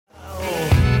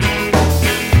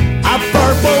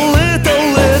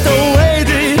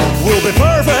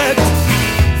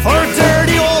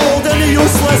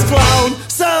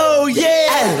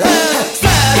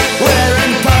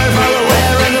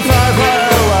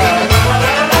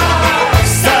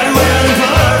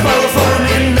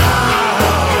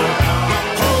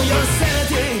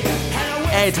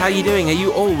Ed, how are you doing? Are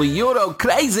you all Euro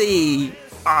crazy?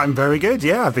 I'm very good,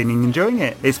 yeah. I've been enjoying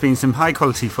it. It's been some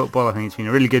high-quality football. I think it's been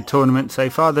a really good tournament so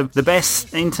far. The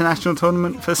best international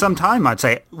tournament for some time, I'd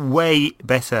say. Way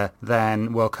better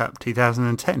than World Cup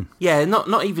 2010. Yeah,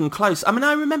 not even close. I mean,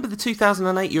 I remember the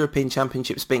 2008 European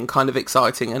Championships being kind of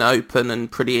exciting and open and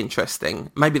pretty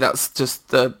interesting. Maybe that's just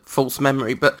the false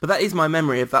memory, but that is my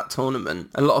memory of that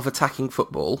tournament. A lot of attacking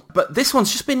football. But this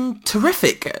one's just been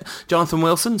terrific. Jonathan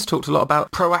Wilson's talked a lot about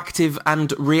proactive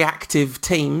and reactive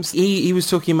teams. He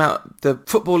was talking about the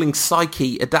footballing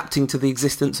psyche adapting to the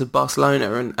existence of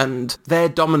Barcelona and their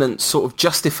dominance sort of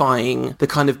justifying the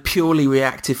kind of purely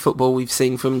reactive football we've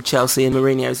seen from Chelsea and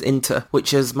Mourinho's Inter,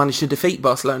 which has managed to defeat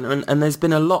Barcelona. And there's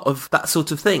been a lot of that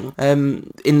sort of thing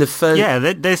in the first... Yeah,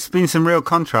 there's been some real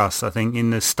contrasts, I think, in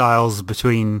the styles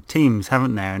between teams,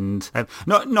 haven't there? And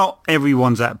not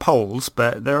everyone's at poles,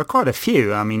 but there are quite a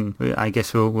few. I mean, I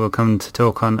guess we'll come to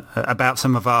talk on about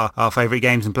some of our favourite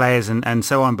games and players and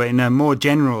so on, but in a more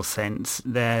general sense,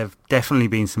 there have definitely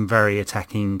been some very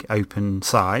attacking open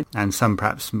side and some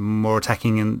perhaps more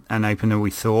attacking and open than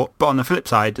we thought. But on the flip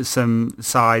side, some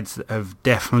sides that have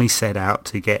definitely set out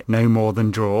to get no more than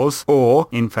draws or,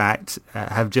 in fact,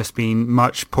 have just been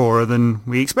much poorer than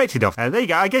we expected of. There you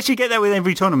go. I guess you get that with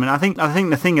every tournament. I think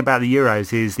the thing about the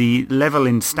Euros is the level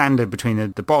in standard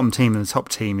between the bottom team and the top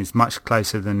team is much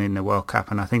closer than in the World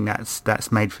Cup, and I think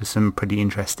that's made for some pretty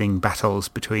interesting battles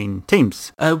between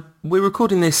teams. We're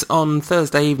recording this on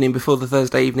Thursday evening before the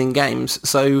Thursday evening games,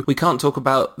 so we can't talk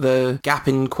about the gap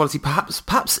in quality,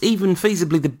 perhaps even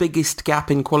feasibly the biggest gap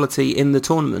in quality in the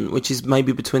tournament, which is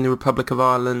maybe between the Republic of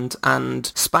Ireland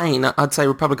and Spain. I'd say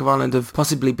Republic of Ireland have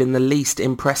possibly been the least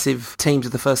impressive teams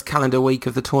of the first calendar week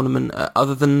of the tournament,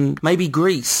 other than maybe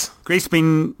Greece. Greece has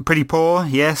been pretty poor,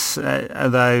 yes,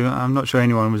 although I'm not sure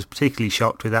anyone was particularly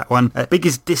shocked with that one.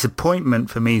 Biggest disappointment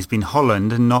for me has been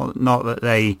Holland, and not that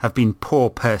they have been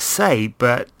poor per se,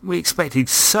 but we expected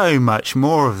so much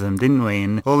more of them, didn't we?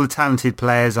 And all the talented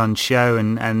players on show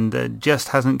and just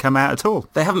hasn't come out at all.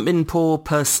 They haven't been poor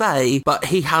per se, but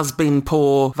he has been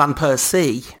poor Van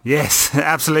Persie. Yes,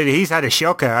 absolutely. He's had a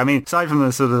shocker. I mean, aside from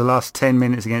the sort of the last 10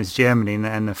 minutes against Germany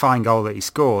and the fine goal that he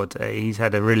scored, he's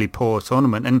had a really poor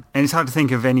tournament. And it's hard to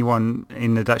think of anyone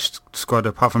in the Dutch squad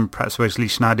apart from perhaps Wesley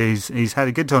Sneijder who's had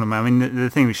a good tournament. I mean, the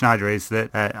thing with Sneijder is that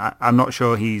I'm not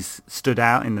sure he's stood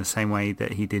out in the same way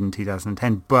that he did in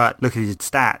 2010, but look at his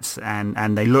stats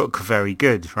and they look very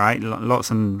good, right? Lots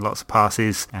and lots of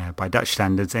passes by Dutch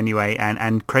standards anyway,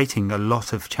 and creating a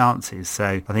lot of chances.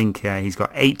 So I think he's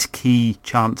got 8 key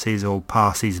chances or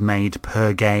passes made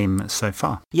per game so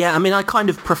far. Yeah, I mean, I kind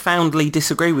of profoundly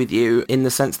disagree with you in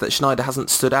the sense that Sneijder hasn't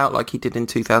stood out like he did in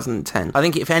 2010. I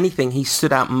think if anything, he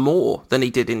stood out more than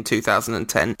he did in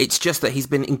 2010. It's just that he's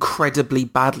been incredibly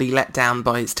badly let down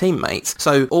by his teammates.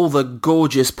 So all the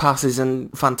gorgeous passes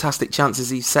and fantastic chances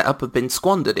he's set up have been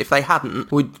squandered. If they hadn't,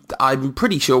 I'm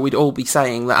pretty sure we'd all be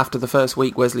saying that after the first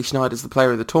week Wesley Sneijder's the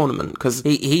player of the tournament, because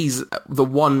he's the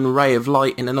one ray of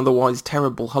light in an otherwise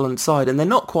terrible Holland side, and they're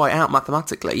not quite out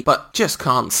mathematically, but just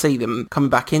can't see them coming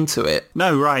back into it.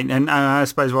 No, right, and I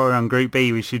suppose while we're on Group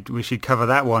B, we should cover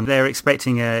that one. They're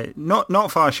expecting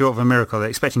not far short of a miracle. They're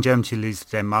expecting Germany to lose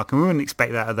to Denmark, and we wouldn't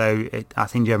expect that, although I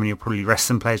think Germany will probably rest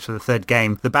some players for the third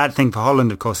game. The bad thing for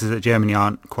Holland, of course, is that Germany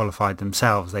aren't qualified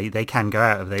themselves. They can go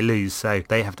out if they lose, so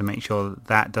they have to make sure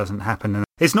that doesn't happen. And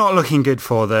it's not looking good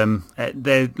for them.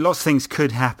 Lots of things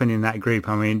could happen in that group.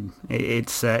 I mean,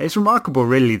 it's remarkable,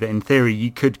 really, that in theory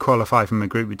you could qualify from a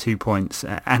group with 2 points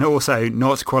and also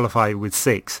not qualify with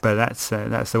 6. But that's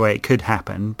the way it could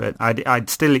happen. But I'd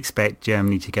still expect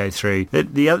Germany to go through.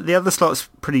 The other slot's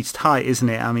pretty tight, isn't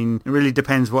it? I mean, it really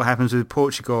depends what happens with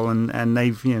Portugal, and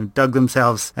they've dug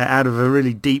themselves out of a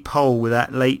really deep hole with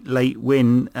that late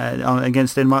win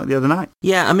against Denmark the other night.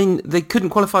 Yeah, I mean, they couldn't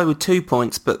qualify with 2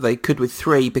 points, but they could with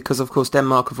 3, because of course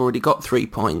Denmark have already got 3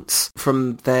 points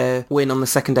from their win on the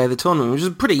second day of the tournament, which is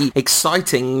a pretty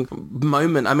exciting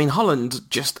moment. I mean, Holland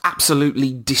just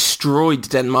absolutely destroyed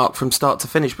Denmark from start to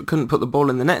finish, but couldn't put the ball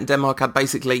in the net. And Denmark had I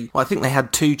think they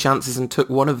had 2 chances and took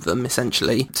one of them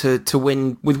essentially to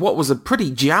win with what was a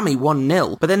pretty jammy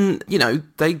 1-0. But then,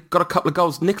 they got a couple of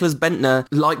goals. Nicolas Bentner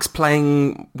likes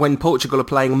playing when Portugal are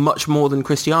playing much more than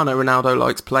Cristiano Ronaldo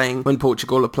likes playing when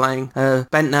Portugal are playing.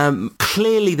 Bentner,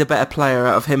 clearly the better player player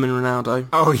out of him and Ronaldo.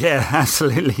 Oh yeah,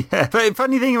 absolutely. Yeah. But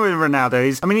funny thing with Ronaldo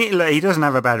is, I mean, he doesn't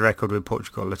have a bad record with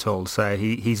Portugal at all. So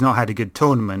he's not had a good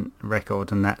tournament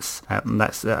record, and that's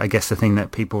I guess the thing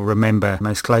that people remember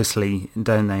most closely,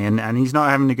 don't they? And he's not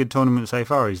having a good tournament so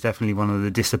far. He's definitely one of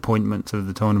the disappointments of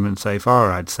the tournament so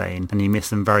far, I'd say. And he missed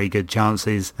some very good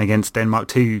chances against Denmark,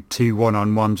 two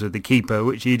one-on-ones with the keeper,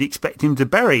 which you'd expect him to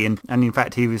bury. And in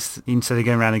fact, he was, instead of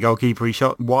going around the goalkeeper, he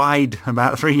shot wide,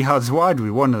 about 3 yards wide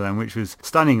with one of them, which was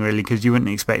stunning, really, because you wouldn't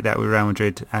expect that with Real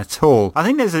Madrid at all. I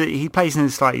think he plays in a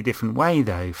slightly different way,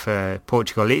 though, for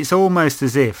Portugal. It's almost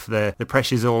as if the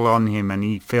pressure's all on him and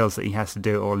he feels that he has to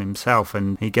do it all himself,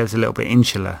 and he goes a little bit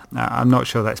insular. I'm not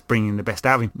sure that's bringing the best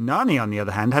out of him. Nani, on the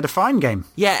other hand, had a fine game.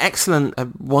 Yeah, excellent. A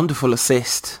wonderful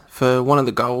assist for one of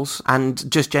the goals,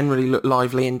 and just generally looked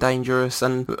lively and dangerous,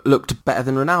 and looked better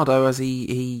than Ronaldo, as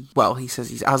he says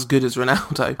he's as good as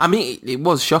Ronaldo. I mean, it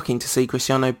was shocking to see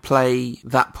Cristiano play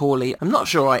that poorly. I'm not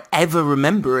sure I ever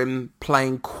remember him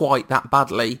playing quite that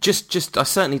badly. Just I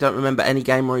certainly don't remember any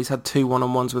game where he's had 2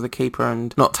 one-on-ones with a keeper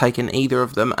and not taken either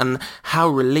of them, and how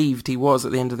relieved he was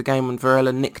at the end of the game when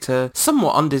Varela nicked a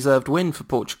somewhat undeserved win for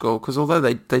Portugal, because although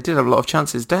they did have a lot of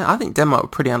chances, I think Denmark were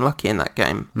pretty unlucky in that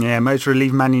game. Yeah, most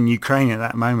relieved man in Ukraine at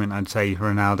that moment, I'd say,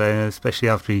 Ronaldo, especially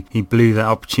after he blew that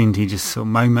opportunity just sort of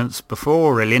moments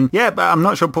before, really. And yeah, but I'm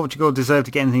not sure Portugal deserved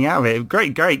to get anything out of it.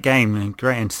 Great game and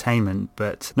great entertainment,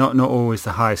 but not always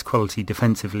the highest quality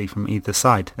defensively from either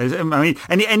side. I mean,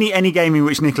 any game in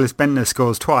which Nicolas Bentner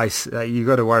scores twice, you've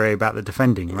got to worry about the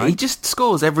defending, right? He just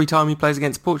scores every time he plays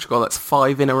against Portugal. That's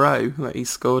 5 in a row that he's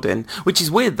scored in, which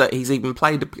is weird that he's even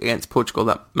played against Portugal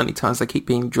that many times. They keep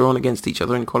being drawn against each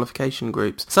other in qualification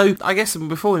groups. So I guess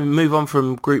before we move on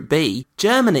from Group B,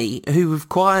 Germany, who have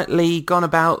quietly gone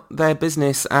about their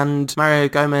business, and Mario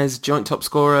Gomez, joint top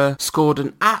scorer, scored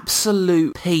an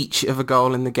absolute peach of a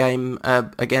goal in the game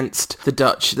against the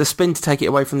Dutch. The spin to take it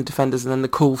away from the defenders and then the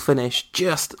cool finish.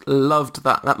 Just loved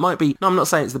that. That might be, no, I'm not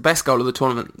saying it's the best goal of the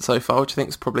tournament so far, which I think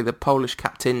is probably the Polish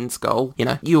captain's goal. You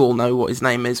know, you all know what his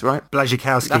name is, right?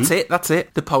 Błaszczykowski. That's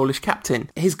it. The Polish captain.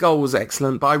 His goal was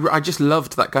excellent, but I just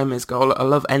loved that Gomez goal. I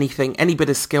love any bit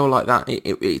of skill like that.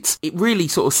 It really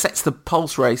sort of sets the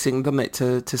pulse racing, doesn't it,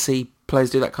 to see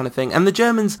players do that kind of thing. And the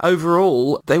Germans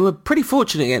overall, they were pretty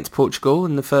fortunate against Portugal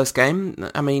in the first game.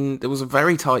 I mean, it was a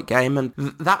very tight game, and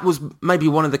that was maybe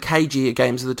one of the cagier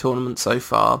games of the tournament so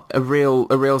far. A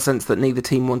real sense that neither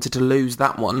team wanted to lose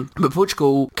that one. But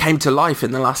Portugal came to life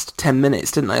in the last 10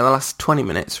 minutes, didn't they? The last 20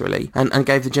 minutes, really, and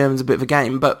gave the Germans a bit of a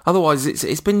game. But otherwise,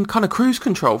 it's been kind of cruise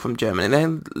control from Germany.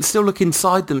 They still look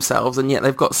inside themselves, and yet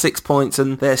they've got 6 points,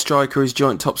 and their striker is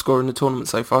joint top scorer in the tournament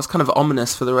so far. It's kind of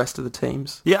ominous for the rest of the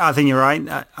teams. Yeah, I think you're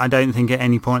right. I don't think at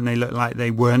any point they looked like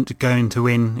they weren't going to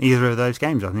win either of those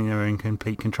games. I think they were in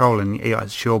complete control, and I'm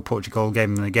sure Portugal gave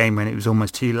them the game when it was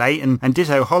almost too late, and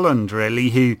ditto Holland,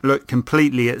 really, who looked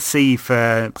completely at sea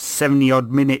for 70 odd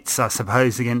minutes, I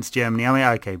suppose, against Germany. I mean,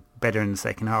 okay, better in the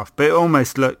second half, but it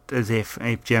almost looked as if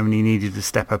Germany needed to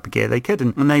step up a gear, they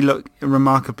couldn't, and they looked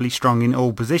remarkably strong in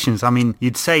all positions. I mean,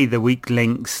 you'd say the weak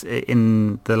links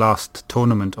in the last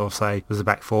tournament or so was the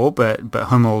back four, but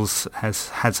Hummels has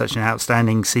had such an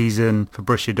outstanding season for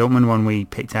Borussia Dortmund, one we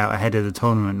picked out ahead of the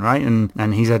tournament, right?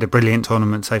 And he's had a brilliant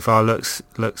tournament so far. Looks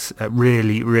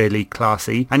really, really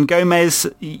classy. And Gomez,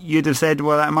 you'd have said,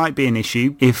 well, that might be an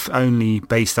issue, if only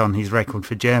based on his record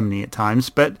for Germany at times,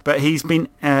 but he's been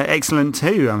excellent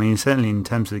too. I mean, certainly in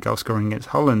terms of the goal scoring against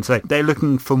Holland. So they're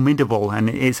looking formidable, and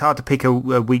it's hard to pick a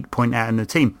weak point out in the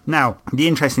team. Now, the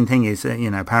interesting thing is that,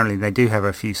 apparently they do have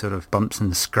a few sort of bumps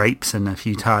and scrapes and a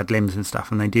few tired limbs and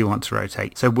stuff, and they do want to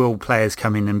rotate. So will players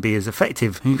come in and be as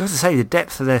effective? And you've got to say the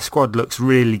depth of their squad looks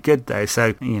really good though.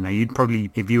 So, you'd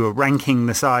probably, if you were ranking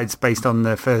the sides based on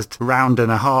the first round and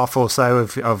a half or so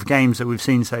of games that we've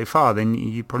seen so far, then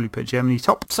you'd probably put Germany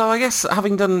top. So I guess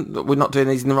having done, we're not doing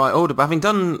these in the right order, but having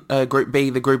done Group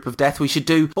B, the group of death, we should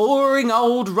do boring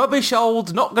old, rubbish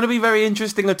old, not going to be very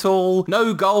interesting at all,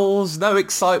 no goals, no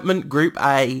excitement, Group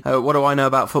A. What do I know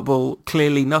about football?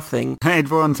 Clearly nothing.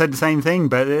 Everyone said the same thing,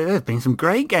 but there's been some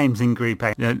great games in Group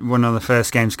A. One of the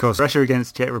first games, of course, Russia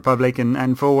against Czech Republic, and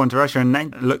 4-1 to Russia, and they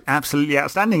look absolutely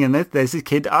outstanding. And there's this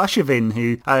kid, Arshavin,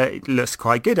 who looks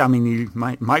quite good. I mean, he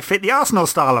might fit the Arsenal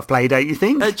style of play, don't you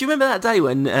think? Do you remember that day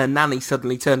when Nani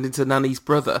suddenly turned into Nani's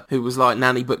brother, who was like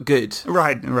Nani but good?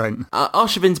 Right. Right.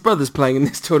 Arshavin's brother's playing in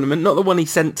this tournament, not the one he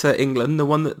sent to England, the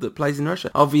one that plays in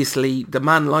Russia. Obviously, the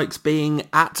man likes being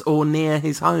at or near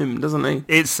his home, doesn't he?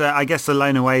 It's, I guess the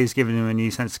loan away has given him a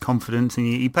new sense of confidence, and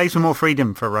he plays with more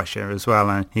freedom for Russia as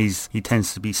well. He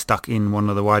tends to be stuck in one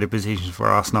of the wider positions for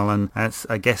Arsenal, and that's,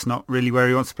 I guess, not really where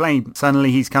he wants to play.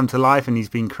 Suddenly he's come to life and he's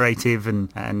been creative, and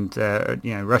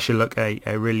Russia look a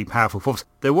really powerful force.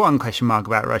 The one question mark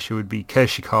about Russia would be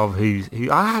Kershikov,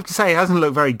 who I have to say hasn't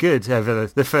looked very good over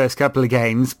the first couple of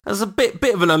games. That's a bit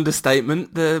of an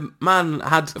understatement. The man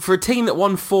had, for a team that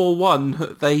won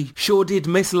 4-1, they sure did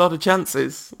miss a lot of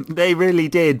chances. They really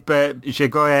did, but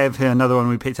Zhegoyev, another one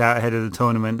we picked out ahead of the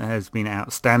tournament, has been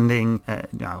outstanding.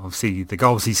 Obviously the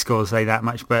goals he scores say that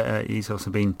much, but he's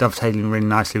also been dovetailing really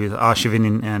nicely with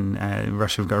Arshavin, and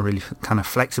Russia have got a really kind of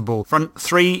flexible front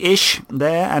three-ish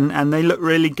there, and they look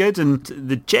really good, and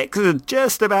the Czechs are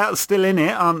just about still in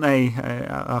it, aren't they,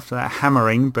 after that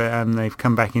hammering, but they've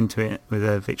come back into it with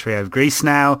a victory over Greece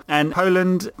now. And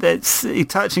Poland, it's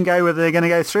touch and go whether they're going to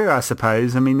go through, I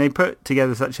suppose. I mean, they put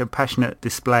together such a passionate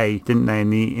display, didn't they,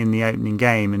 in the opening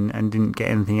game, and didn't get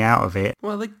anything out of it.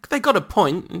 Well, they got a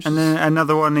point. And then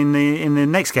another one in the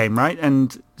next game, right?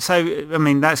 And so, I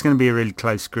mean, that's going to be a really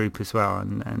close group as well,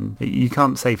 and you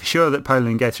can't say for sure that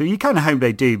Poland get through. You kind of hope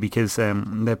they do, because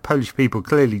the Polish people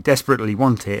clearly desperately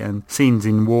want it, and scenes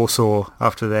in Warsaw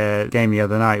after their game the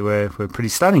other night were pretty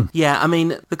stunning. Yeah, I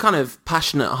mean, the kind of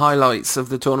passionate highlights of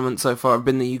the tournament so far have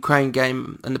been the Ukraine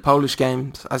game and the Polish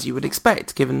games, as you would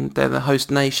expect, given they're the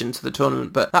host nation to the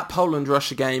tournament. But that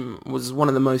Poland-Russia game was one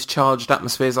of the most charged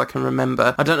atmospheres I can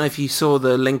remember. I don't know if you saw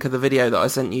the link of the video that I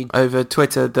sent you over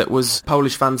Twitter that was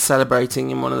Polish fans celebrating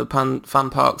in one of the fan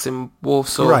parks in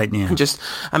Warsaw. Right, yeah.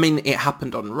 It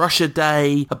happened on Russia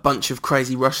Day. A bunch of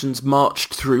crazy Russians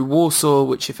marched through Warsaw,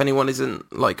 which, if anyone isn't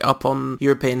up on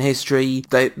European history,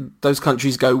 those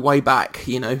countries go way back.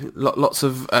 Lots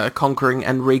of conquering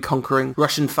and reconquering.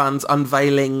 Russian fans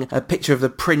unveiling a picture of the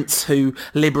prince who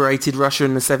liberated Russia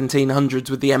in the 1700s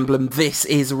with the emblem "This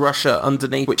is Russia"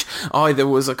 underneath, which either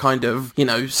was a kind of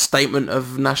statement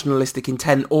of nationalistic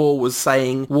intent or was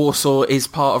saying Warsaw is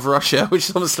part of Russia, which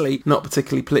is obviously not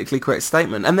particularly politically correct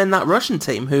statement. And then that Russian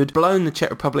team, who had blown the Czech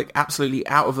Republic absolutely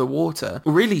out of the water,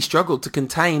 really struggled to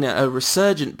contain a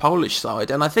resurgent Polish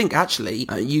side. And I think actually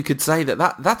you could say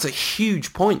that's a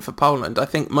huge point for Poland. I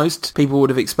think most people would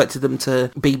have expected them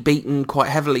to be beaten quite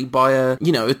heavily by a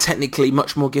technically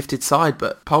much more gifted side,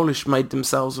 but Polish made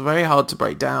themselves very hard to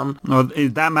break down. Well,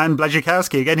 that man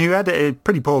Błaszczykowski again, who had a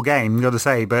pretty poor game, got to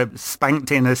say, but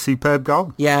spanked in a superb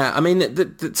goal. Yeah, I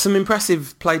mean, some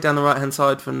impressive play down the right-hand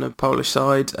side from the Polish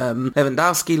side.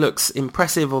 Lewandowski looks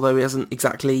impressive, although he hasn't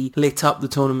exactly lit up the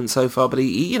tournament so far, but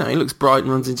he looks bright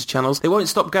and runs into channels. They won't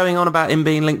stop going on about him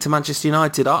being linked to Manchester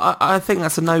United. I think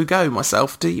that's a no-go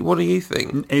myself. What do you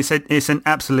think? It's an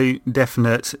absolute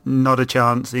definite, not a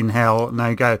chance in hell,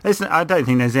 no-go. I don't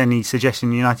think there's any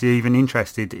suggestion United are even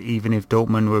interested, even if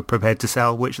Dortmund were prepared to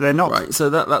sell, which they're not. Right, so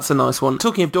that's a nice one.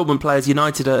 Talking of Dortmund players,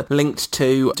 United are linked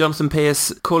to Jonathan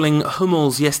Pearce calling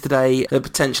Hummels yesterday a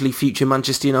potentially future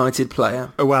Manchester United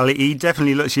player. Well, he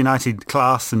definitely looks United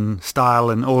class and style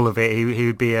and all of it. He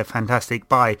would be a fantastic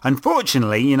buy.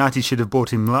 Unfortunately, United should have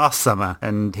bought him last summer,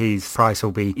 and his price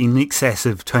will be in excess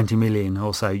of 20 million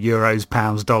or so, euros,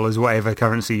 pounds, dollars, whatever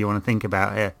currency you want to think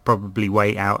about here, probably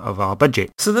way out of our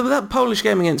budget. So that Polish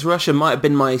game against Russia might have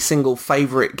been my single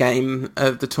favourite game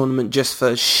of the tournament, just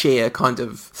for sheer kind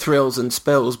of thrills and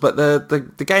spills, but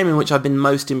the game in which I've been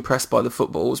most impressed by the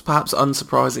football was perhaps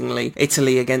unsurprisingly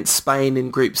Italy against Spain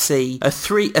in Group C. A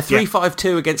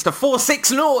 3-5-2 against a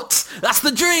 4-6-0. That's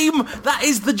the dream. That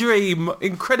is the dream.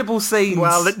 Incredible scenes.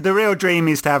 Well, the real dream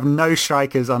is to have no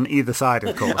strikers on either side,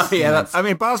 of course.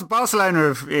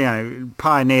 Barcelona have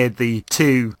pioneered the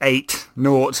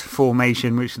 2-8-0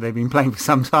 formation, which they've been playing for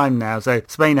some time now. So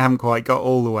Spain haven't quite got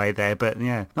all the way there, but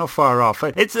yeah, not far off.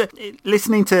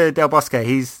 Listening to Del Bosque,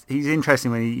 he's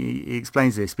interesting when he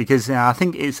explains this, because I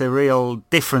think it's a real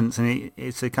difference, and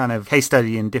it's a kind of case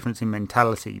study in difference in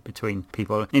mentality between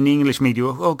people. In the English media,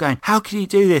 we're all going, how could you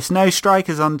do this? No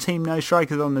strikers on the team, no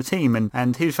strikers on the team.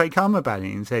 And he was very calm about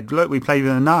it and said, look, we play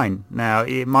with a 9. Now,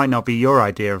 it might not be your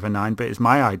idea of a 9, but it's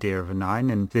my idea of a 9.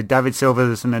 And David Silva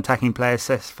is an attacking player,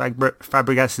 Cesc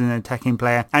Fabregas is an attacking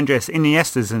player, Andres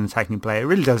Iniesta is an attacking player. It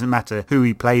really doesn't matter who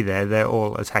we play there, they're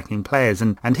all attacking players.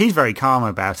 And he's very calm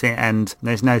about it, and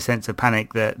there's no sense of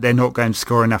panic that they're not going to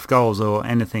score enough goals or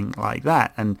anything like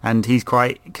that. And he's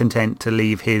quite content to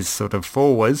leave his sort of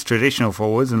forwards, traditional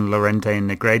forwards, and Llorente and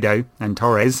Negredo and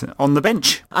Torres on the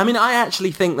bench. I mean, I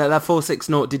actually think that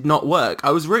 4-6-0 did not work.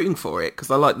 I was rooting for it because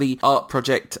I like the art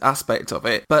project aspect of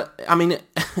it. But, I mean,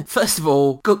 first of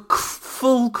all,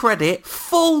 full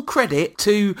credit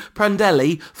to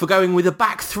Prandelli for going with a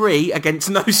back three against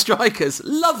no strikers.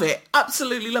 Love it.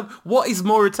 Absolutely love it. What is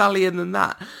more Italian than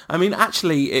that? I mean,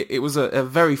 actually, it was a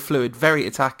very fluid, very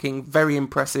attacking, very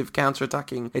impressive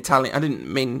counter-attacking Italian. I didn't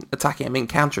mean attacking, I mean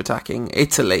counter-attacking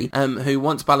Italy, who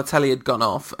once Balotelli had gone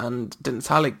off and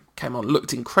Natali came on,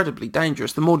 looked incredibly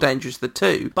dangerous, the more dangerous the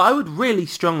two. But I would really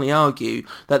strongly argue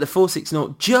that the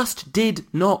 4-6-0 just did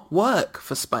not work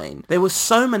for Spain. There were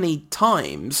so many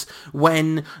times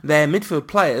when their midfield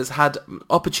players had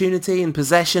opportunity and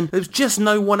possession. There was just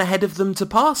no one ahead of them to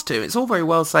pass to. It's all very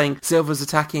well saying Silva's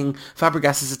attacking,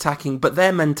 Fabregas is attacking, but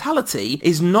their mentality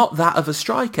is not that of a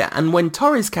striker. And when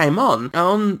Torres came on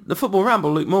the Football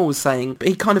Ramble, Luke Moore was saying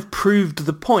he kind of proved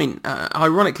the point.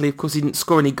 Ironically, of course, he didn't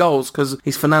score any goals because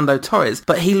he's Fernando Torres,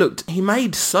 but he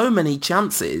made so many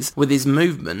chances with his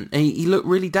movement. He looked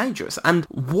really dangerous. And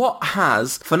what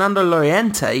has Fernando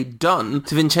Llorente done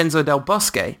to Vincenzo Del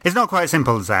Bosque? It's not quite as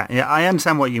simple as that. Yeah, I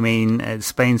understand what you mean.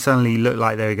 Spain suddenly looked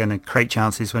like they were going to create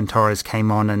chances when Torres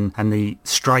came on, and the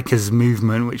striker's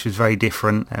movement, which was very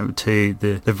different to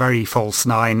the very false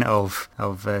nine of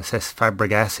Cesc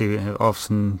Fabregas, who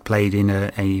often played in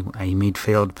a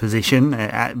midfield position,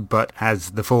 but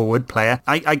as the forward player.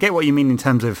 I get what you mean in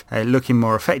terms of looking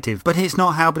more effective, but it's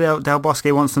not how Del Bosque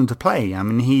wants them to play. I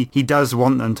mean, he does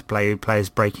want them to play with players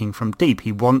breaking from deep.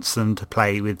 He wants them to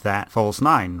play with that false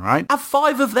nine, right? Have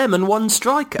 5 of them and 1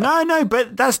 striker. No,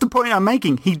 but that's the point I'm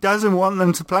making. He doesn't want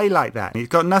them to play like that. It's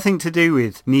got nothing to do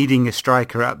with needing a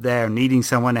striker up there, needing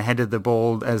someone ahead of the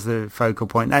ball as the focal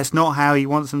point. That's not how he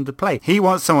wants them to play. He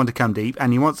wants someone to come deep,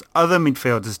 and he wants other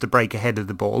midfielders to break ahead of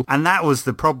the ball, and that was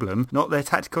the problem, not their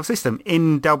tactical system,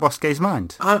 in Del Bosque's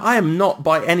mind. I am not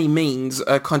by any means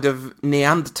a kind of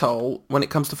Neanderthal when it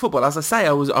comes to football. As I say,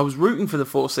 I was rooting for the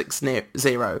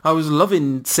 4-6-0. I was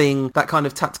loving seeing that kind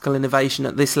of tactical innovation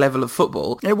at this level of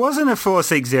football. It wasn't a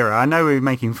 4-6-0. I know we're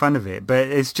making fun of it, but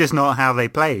it's just not how they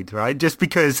played, right? Just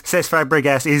because Cesc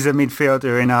Fabregas is a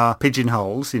midfielder in our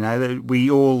pigeonholes, that we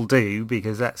all do,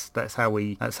 because that's how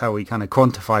we kind of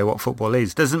quantify what football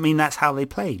is, doesn't mean that's how they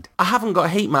played. I haven't got a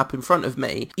heat map in front of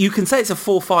me. You can say it's a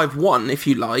 4-5-1 if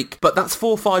you like, but that's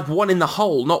 4-5-1 in the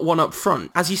hole, not one up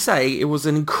front. As you say, it was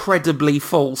an incredibly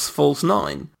false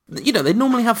nine. They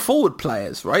normally have forward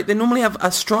players, right? They normally have a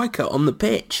striker on the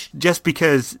pitch. Just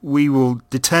because we will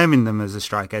determine them as a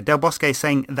striker, Del Bosque is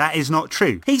saying that is not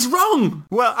true. He's wrong!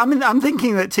 Well, I mean, I'm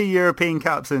thinking that 2 European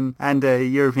Cups and a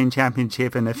European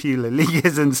Championship and a few La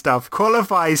Ligas and stuff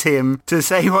qualifies him to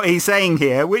say what he's saying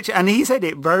here, and he said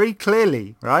it very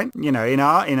clearly, right? In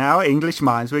our English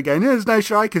minds, we're going, there's no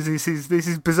strikers, this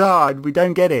is bizarre, we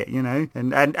don't get it,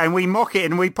 and we mock it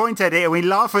and we point at it and we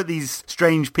laugh at these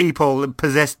strange people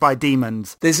possessed by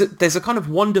demons. There's a kind of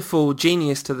wonderful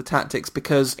genius to the tactics,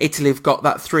 because Italy have got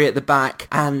that 3 at the back,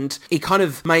 and it kind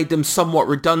of made them somewhat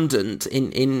redundant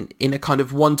in a kind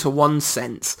of one-to-one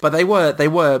sense. But they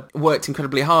were worked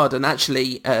incredibly hard, and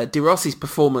actually De Rossi's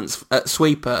performance at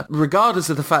sweeper,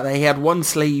 regardless of the fact that he had one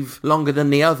sleeve longer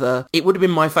than the other, it would have been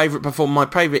my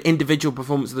favourite individual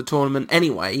performance of the tournament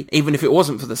anyway, even if it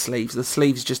wasn't for the sleeves. The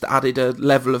sleeves just added a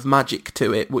level of magic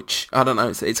to it, which, I don't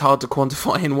know, it's hard to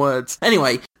quantify in words.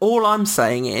 Anyway, all I'm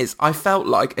saying is I felt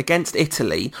like against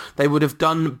Italy they would have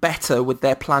done better with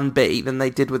their plan B than they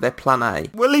did with their plan A.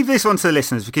 We'll leave this one to the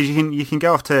listeners, because you can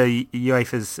go off to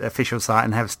UEFA's official site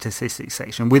and have a statistics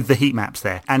section with the heat maps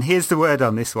there. And here's the word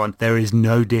on this one. There is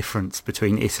no difference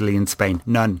between Italy and Spain.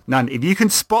 None. If you can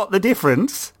spot the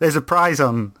difference, there's a prize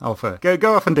on offer.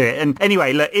 Go off and do it. And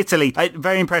anyway, look, Italy,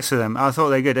 very impressed with them. I thought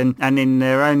they were good. And in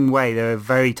their own way, they were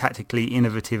very tactically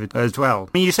innovative as well.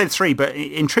 I mean, you said 3, but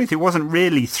in truth, it wasn't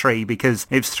really 3, because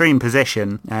it was 3 in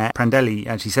possession. Prandelli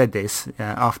actually said this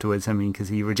afterwards, because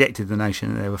he rejected the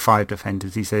notion that there were 5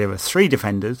 defenders. He said there were 3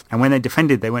 defenders, and when they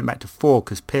defended, they went back to 4,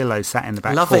 because Pirlo sat in the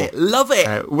back 4. Love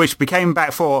it! Which became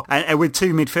back 4, and with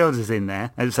 2 midfielders in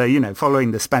there. And so,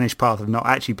 following the Spanish path of not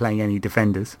actually playing any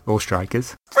defenders or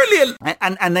strikers. Brilliant!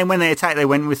 And then when they attacked, they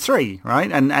went with 3,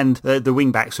 right? And the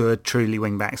wing-backs were truly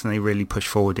wing-backs, and they really pushed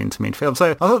forward into midfield.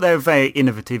 So I thought they were very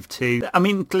innovative too. I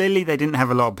mean, clearly they didn't have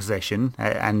a lot of possession,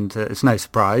 and it's no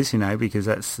surprise, because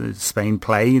that's Spain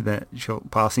play, that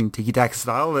short passing tiki-taka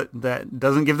style that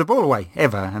doesn't give the ball away,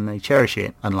 ever, and they cherish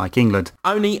it, unlike England.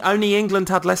 Only England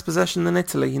had less possession than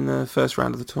Italy in the first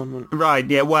round of the tournament. Right,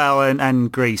 yeah, well,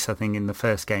 and Greece, I think, in the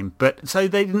first game. But so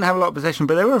they didn't have a lot of possession,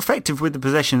 but they were effective with the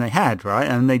possession they had, right?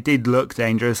 And they did look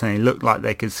dangerous, and they looked like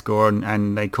they could score,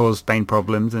 and they caused Spain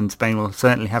problems, and Spain will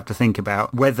certainly have to think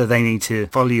about whether they need to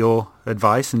follow your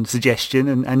advice and suggestion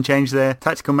and change their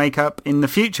tactical makeup in the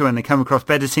future when they come across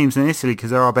better teams than Italy,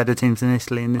 because there are better teams than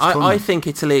Italy in this tournament. I think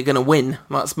Italy are going to win.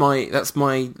 That's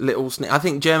my little sneak. I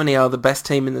think Germany are the best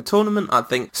team in the tournament. I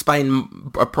think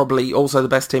Spain are probably also the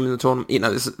best team in the tournament. You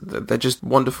know, they're just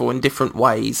wonderful in different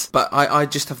ways. But I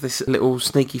just have this little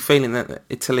sneaky feeling that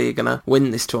Italy are going to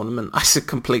win this tournament. It's a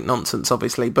complete nonsense,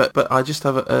 obviously, but I just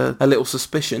have a little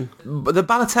suspicion. But the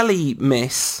Balotelli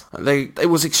miss, it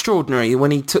was extraordinary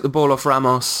when he took the ball off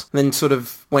Ramos, then sort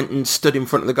of went and stood in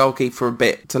front of the goalkeeper for a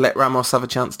bit to let Ramos have a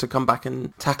chance to come back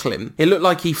and tackle him. It looked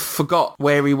like he forgot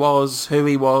where he was, who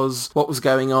he was, what was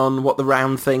going on, what the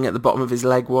round thing at the bottom of his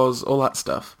leg was, all that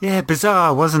stuff. Yeah,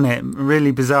 bizarre, wasn't it?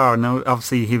 Really bizarre. And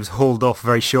obviously he was hauled off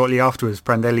very shortly afterwards.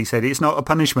 Prandelli said it's not a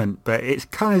punishment, but it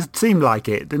kind of seemed like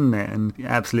it, didn't it? And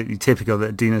absolutely typical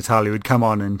that Di Natale would come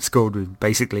on and scored with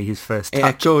basically his first touch.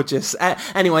 Yeah, gorgeous.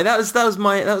 Anyway, that was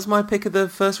my pick of the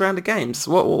first round of games.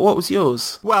 What was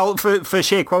yours? Well, for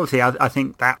sheer quality, I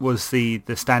think that was the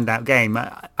standout game.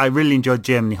 I really enjoyed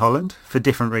Germany-Holland for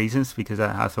different reasons, because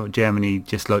I thought Germany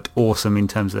just looked awesome in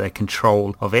terms of their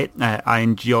control of it. I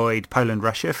enjoyed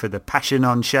Poland-Russia for the passion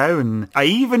on show, and I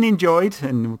even enjoyed,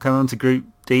 and we'll come on to Group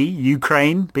D,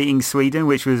 Ukraine beating Sweden,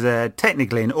 which was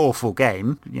technically an awful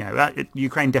game. You know,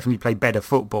 Ukraine definitely played better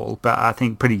football, but I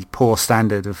think pretty poor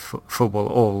standard of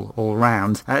football all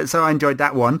round. So I enjoyed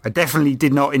that one. I definitely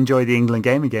did not enjoy the England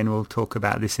game. Again, we'll talk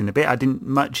about this in a bit. I didn't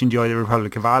much enjoy the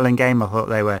Republic of Ireland game. I thought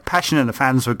they were passionate, the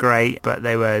fans were great, but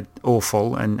they were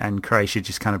awful, and Croatia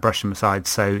just kind of brushed them aside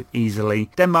so easily.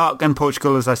 Denmark and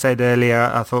Portugal, as I said earlier,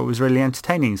 I thought was really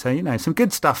entertaining. So, you know, some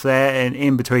good stuff there, and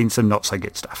in between some not so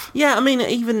good stuff. Yeah, I mean,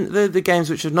 even the games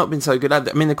which have not been so good. I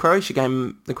mean, the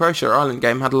Croatia-Ireland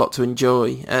game had a lot to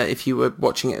enjoy if you were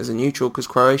watching it as a neutral, because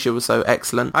Croatia was so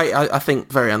excellent. I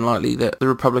think very unlikely that the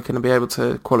Republic are going to be able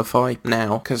to qualify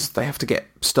now, because they have to get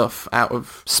stuff out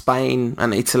of Spain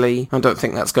and Italy. I don't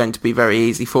think that's going to be very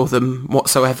easy for them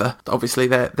whatsoever. Obviously,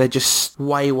 they're just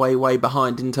way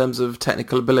behind in terms of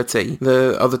technical ability,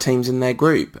 the other teams in their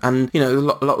group. And, you know,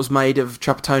 a lot was made of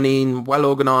Trapattoni, well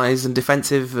organised and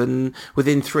defensive, and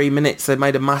within 3 minutes they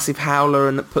made a massive howler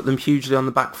and put them hugely on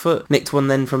the back foot. Nicked one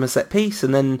then from a set piece,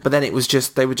 but then it was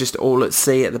just, they were just all at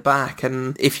sea at the back.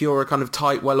 And if you're a kind of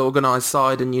tight, well organised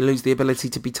side and you lose the ability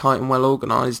to be tight and well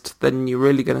organised, then you're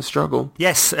really going to struggle.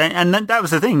 Yes, and that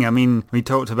was the thing. I mean, we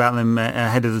talked about them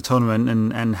ahead of the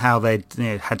tournament and how they'd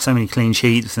had so many clean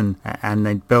sheets and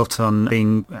they'd built on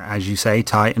being, as you say,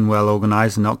 tight and well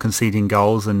organised and not conceding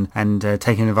goals and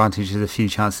taking advantage of the few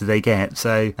chances they get.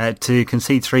 So to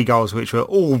concede 3 goals, which were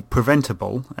all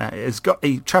preventable,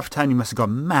 Trapattoni must have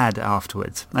gone mad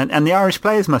afterwards. And the Irish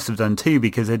players must have done too,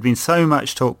 because there'd been so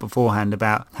much talk beforehand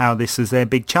about how this was their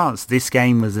big chance. This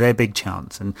game was their big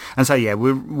chance. And so, yeah,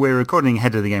 we're recording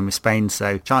ahead of the game with Spain,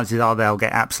 so chances are they'll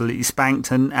get absolutely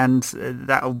spanked, and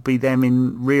that'll be them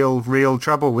in real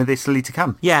trouble with Italy to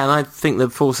come. Yeah, and I think the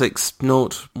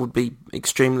 4-6-0 would be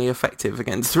extremely effective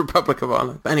against the Republic of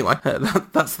Ireland. But anyway,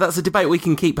 that's a debate we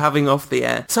can keep having off the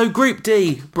air. So Group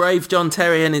D, brave John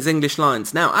Terry and his English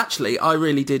Lions. Now, actually, I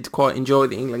really did quite enjoy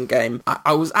the England game.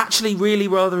 I was actually really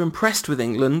rather impressed with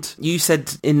England. You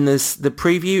said in the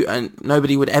preview, and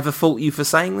nobody would ever fault you for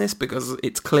saying this, because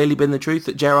it's clearly been the truth,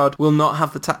 that Gerrard will not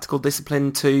have the tactical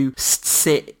discipline to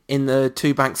sit in the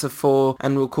 2 banks of 4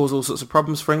 and will cause all sorts of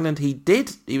problems for England. He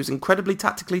did. He was incredibly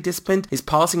tactically disciplined. His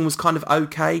passing was kind of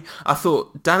okay. I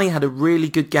thought Danny had a really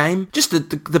good game. Just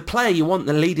the player you want,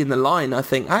 the lead in the line, I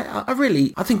think.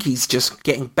 I think he's just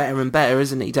getting better and better,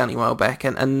 isn't he, Danny Welbeck?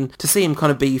 And to see him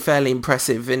kind of be fairly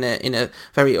impressive in a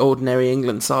very ordinary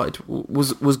England side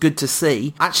was good to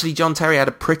see. Actually, John Terry had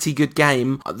a pretty good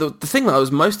game. The thing that I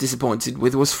was most disappointed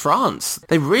with was France.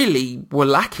 They really were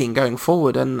lacking going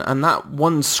forward, and that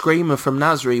one screamer from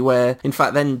Nasri, where in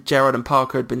fact then Gerrard and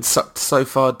Parker had been sucked so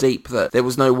far deep that there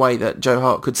was no way that Joe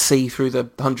Hart could see through the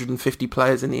 150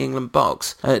 players in the England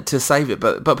box to save it.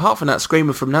 But apart from that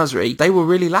screamer from Nasri, they were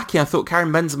really lacking. I thought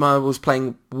Karim Benzema was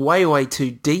playing way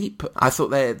too deep. I thought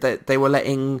they were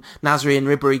letting Nasri and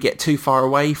Ribéry get too far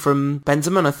away from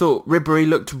Benzema, and I thought Ribéry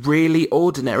looked really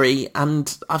ordinary,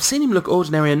 and I've seen him look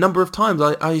ordinary a number of times.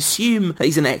 I assume that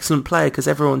he's an excellent player because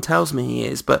everyone tells me he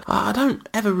is, but I don't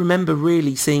ever remember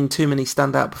really seeing too many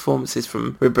standout performances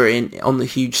from Ribéry on the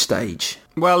huge stage.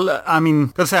 Well, I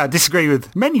mean, I'll say I disagree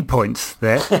with many points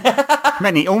there.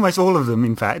 Almost all of them,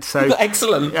 in fact. So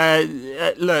excellent.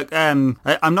 Look, I'm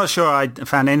not sure I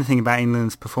found anything about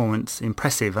England's performance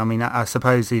impressive. I mean, I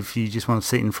suppose if you just want to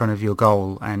sit in front of your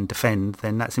goal and defend,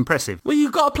 then that's impressive. Well,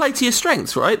 you've got to play to your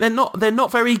strengths, right? They're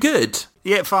not very good.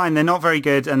 Yeah, fine. They're not very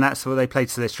good, and that's what they played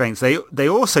to their strengths. They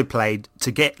also played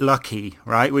to get lucky,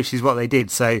 right, which is what they did.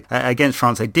 So against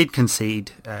France, they did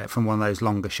concede from one of those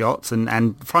longer shots,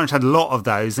 and France had a lot of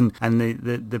those, and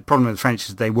the problem with the French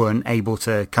is they weren't able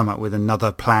to come up with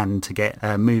another plan to get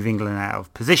move England out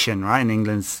of position, right? And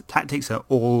England's tactics are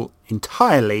all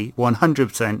entirely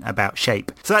 100% about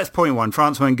shape. So that's point one.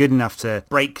 France weren't good enough to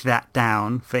break that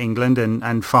down for England,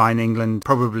 and fine, England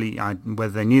probably,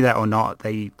 whether they knew that or not,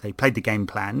 they played the game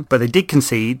plan, but they did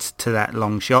concede to that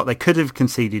long shot. They could have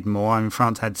conceded more. I mean,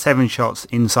 France had 7 shots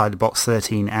inside the box,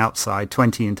 13 outside,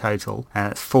 20 in total.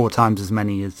 That's 4 times as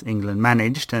many as England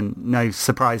managed, and no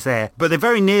surprise there. But they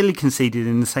very nearly conceded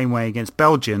in the same way against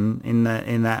Belgium in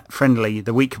that friendly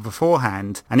the week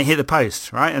beforehand, and it hit the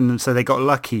post, right? And so they got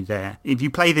lucky there. If you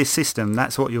play this system,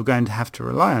 that's what you're going to have to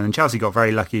rely on. And Chelsea got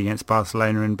very lucky against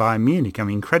Barcelona and Bayern Munich. I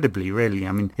mean, incredibly, really.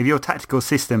 I mean, if your tactical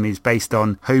system is based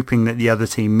on hoping that the other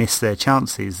team miss their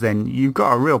chances, then you've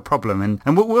got a real problem.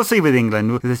 And we'll see with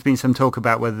England. There's been some talk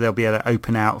about whether they'll be able to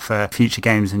open out for future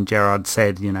games. And Gerrard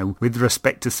said, with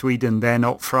respect to Sweden, they're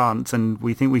not France, and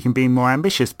we think we can be more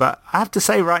ambitious. But I have to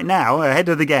say right now, ahead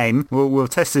of the game, we'll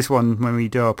test this one when we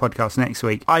do our podcast next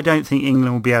week. I don't think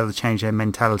England will be able to change their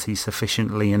mentality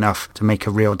sufficiently enough to make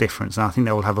a real difference, and I think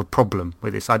they will have a problem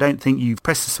with this. I don't think you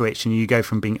press the switch and you go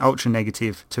from being ultra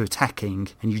negative to attacking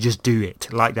and you just do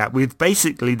it like that with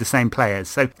basically the same players.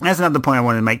 So that's another point I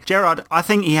wanted to make. Gerrard, I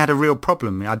think he had a real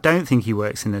problem. I don't think he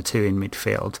works in a 2 in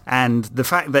midfield, and the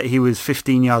fact that he was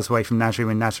 15 yards away from Nasri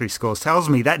when Nasri scores tells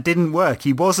me that didn't work.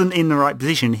 He wasn't in the right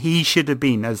position. He should have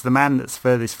been, as the man that's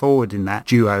furthest forward in that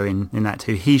duo in that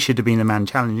 2, he should have been the man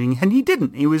challenging, and he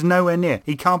didn't. He was nowhere near.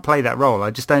 He can't play that role.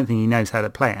 I just don't think he knows how to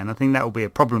play it. And I think that will be a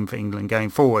problem for England going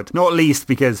forward. Not least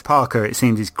because Parker, it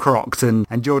seems, is crocked, and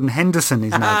Jordan Henderson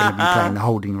is now going to be playing the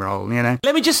holding role,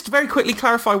 Let me just very quickly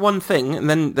clarify one thing, and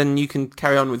then you can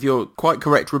carry on with your quite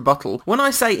correct rebuttal. When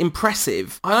I say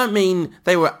impressive, I don't mean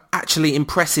they were actually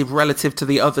impressive relative to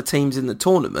the other teams in the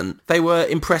tournament. They were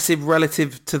impressive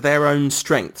relative to their own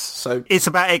strengths. So it's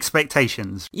about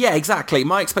expectations. Yeah, exactly.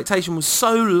 My expectation was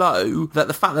so low that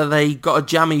the fact that they got a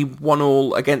jammy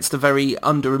 1-1 against a very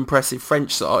under-impressive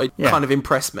French side kind of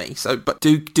impressed me. So, but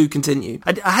do continue.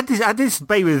 I had this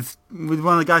debate with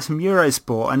one of the guys from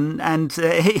Eurosport, and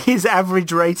his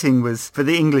average rating was, for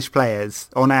the English players,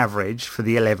 on average, for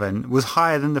the 11, was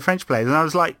higher than the French players. And I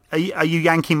was like, are you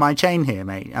yanking my chain here,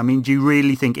 mate? I mean, do you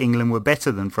really think England were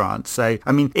better than France? So,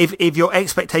 I mean, if your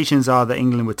expectations are that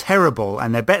England were terrible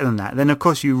and they're better than that, then of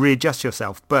course you readjust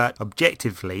yourself. But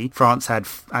objectively, France had,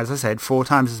 as I said, 4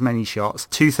 times as many shots,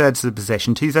 2/3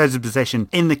 of the possession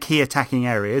in the key attacking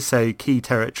areas, so key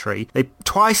territory. They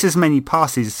twice as many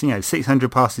passes,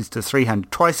 600 passes to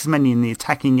 300, twice as many in the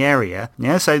attacking area.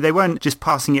 So they weren't just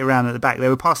passing it around at the back. They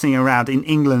were passing it around in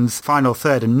England's final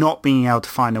third and not being able to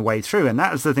find a way through. And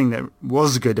that was the thing that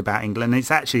was good about England.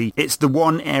 It's the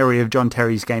one area of John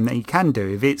Terry's game that he can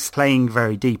do. If it's playing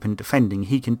very deep and defending,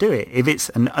 he can do it. If it's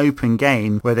an open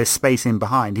game where there's space in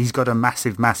behind, he's got a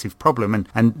massive, massive problem.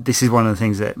 And this is one of the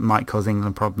things that might cause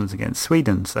England problems against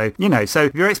Sweden. So, so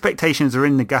if your expectations are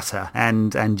in the gutter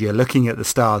and you're looking at the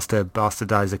stars, to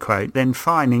bastardize a quote, then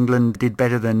fine, England did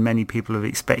better than many people have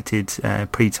expected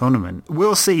pre-tournament.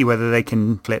 We'll see whether they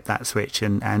can flip that switch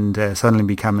and suddenly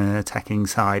become an attacking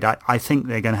side. I think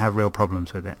they're going to have real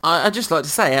problems with it. I'd just like to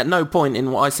say, at no point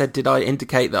in what I said did I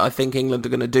indicate that I think England are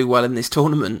going to do well in this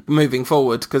tournament moving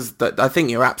forward, because I think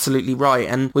you're absolutely right,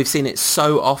 and we've seen it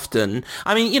so often.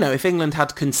 I mean, if England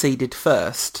had conceded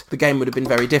first, the game would have been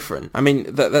very different. I mean,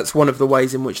 that's one of the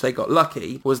ways in which they got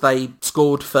lucky, was they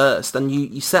scored first, and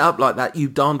you set up like that, you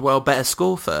darned well better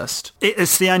score first.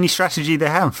 It's the only strategy they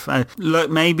have.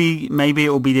 Look, maybe it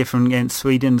will be different against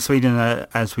Sweden. Sweden,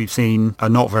 as we've seen, are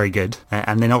not very good,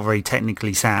 and they're not very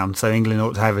technically sound, so England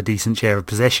ought to have a decent share of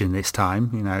possession this time.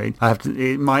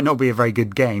 It might not be a very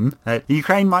good game.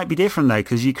 Ukraine might be different, though,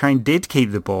 because Ukraine did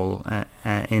keep the ball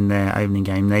in their opening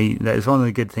game. That's one of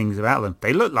the good things about them.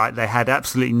 They looked like they had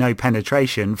absolutely no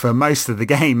penetration for most of the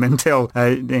game until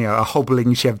a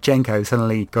hobbling Shevchenko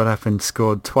suddenly got up and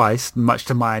scored twice, much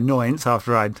to my annoyance,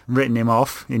 after I'd written him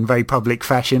off in very public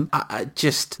fashion. I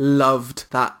just loved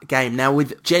that game. Now,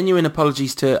 with genuine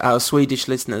apologies to our Swedish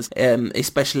listeners,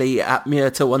 especially at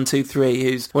Myrta123,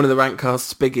 who's one of the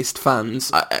Rantcast's biggest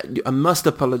fans, I must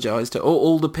apologise to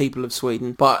all the people of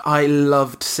Sweden, but I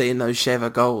loved seeing those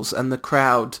Sheva goals, and the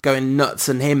crowd going nuts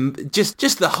and him,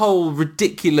 just the whole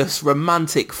ridiculous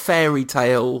romantic fairy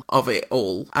tale of it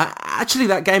all. Actually,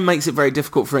 that game makes it very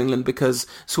difficult for England because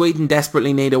Sweden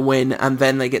desperately need a win, and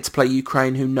then they get to play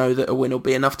Ukraine, who know that a win will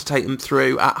be enough to take them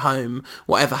through at home,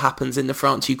 whatever happens in the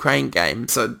France-Ukraine game.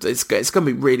 So it's going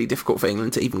to be really difficult for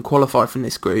England to even qualify from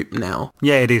this group now.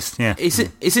 Yeah, it is. Yeah,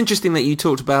 it's interesting that you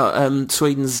talked about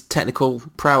Sweden's technical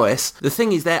prowess. The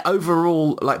thing is, their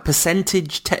overall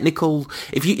percentage technical.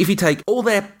 If you take all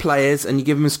their players and you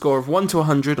give them a score of 1 to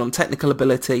 100 on technical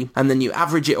ability, and then you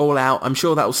average it all out, I'm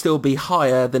sure that will still be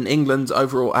higher than England's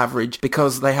overall average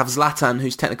because they have Zlatan,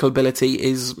 whose technical ability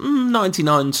is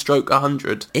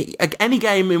 99/100. Any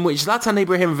game in which Zlatan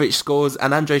Ibrahimovic scores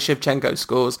and Andrei Shevchenko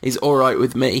scores is all right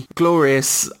with me.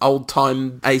 Glorious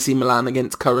old-time AC Milan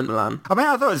against current Milan. I mean,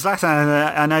 I thought Zlatan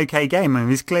had an okay game. I mean,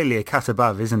 he's clearly a cut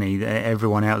above, isn't he?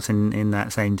 Everyone else in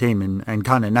that same team, and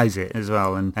kind of knows it as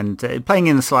well. And playing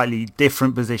in a slightly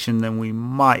different position than we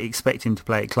might expect him to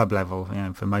play at club level,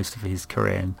 for most of his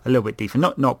career. And a little bit deeper,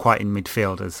 not quite in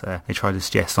midfield as they try to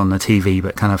suggest on the TV,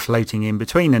 but kind of floating in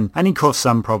between. And he caused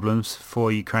some problems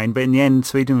for Ukraine, but in the end,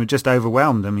 Sweden were just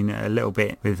overwhelmed. I mean, a little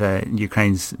bit with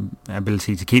Ukraine's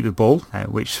ability to keep the ball,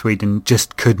 which Sweden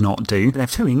just could not do. They're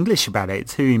too English about it,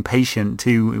 too impatient,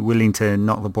 too willing to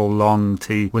knock the ball long,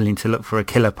 too willing to look for a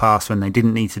killer pass when they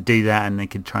didn't need to do that, and they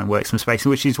could try and work some space,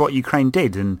 which is what Ukraine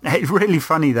did. And it's really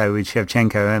funny though with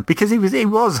Shevchenko, because he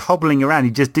was hobbling around.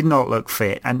 He just did not look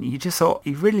fit, and you just thought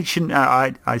he really shouldn't.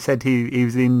 I said he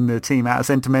was in the team out of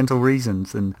sentimental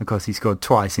reasons, and of course he scored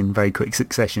twice in very quick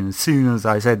succession as soon as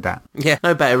I said that. Yeah,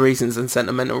 no better reasons than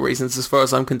sentimental reasons as far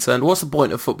as I'm concerned. What's the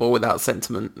point of football without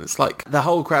sentiment? It's like the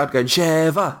whole crowd going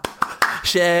Sheva.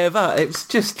 It's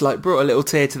just brought a little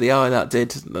tear to the eye, that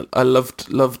did. I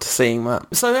loved seeing that.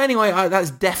 So anyway, that's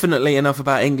definitely enough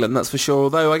about England, that's for sure.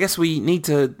 Although I guess we need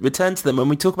to return to them when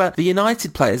we talk about the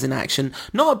United players in action.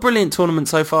 Not a brilliant tournament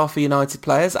so far for United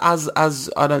players, as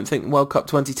I don't think World Cup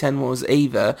 2010 was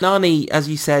either. Nani, as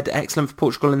you said, excellent for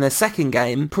Portugal in their second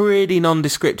game. Pretty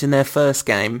nondescript in their first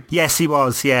game. Yes, he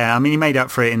was. Yeah, I mean, he made up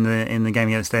for it in the game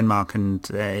against Denmark, and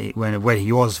when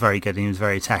he was very good, and he was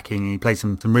very attacking. He played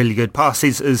some really good passes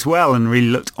as well and really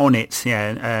looked on it.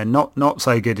 Not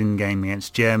so good in the game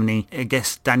against Germany. I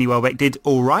guess Danny Welbeck did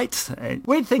all right.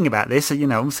 Weird thing about this,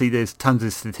 obviously there's tons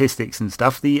of statistics and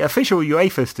stuff. The official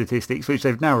UEFA statistics, which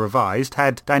they've now revised,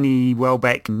 had Danny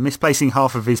Welbeck misplacing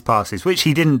half of his passes, which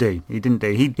he didn't do. He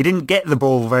didn't get the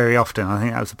ball very often. I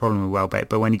think that was the problem with Welbeck.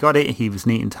 But when he got it, he was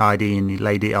neat and tidy, and he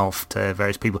laid it off to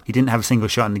various people. He didn't have a single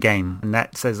shot in the game, and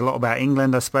that says a lot about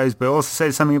England, I suppose, but also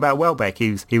says something about Welbeck.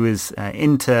 He was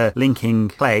interlinking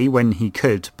play when he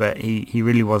could, but he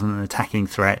really wasn't an attacking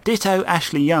threat. Ditto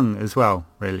Ashley Young as well,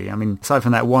 really. I mean, aside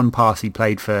from that one pass he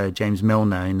played for James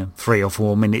Milner in 3 or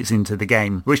 4 minutes into the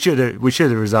game, which should have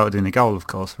resulted in a goal, of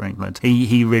course, for England.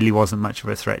 He really wasn't much of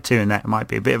a threat too, and that might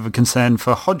be a bit of a concern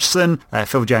for Hodgson.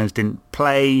 Phil Jones didn't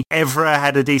play. Evra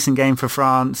had a decent game for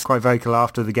France, quite vocal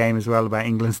after the game as well about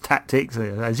England's tactics,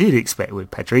 as you'd expect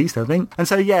with Patrice, I think. And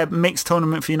so, yeah, mixed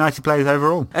tournament for United players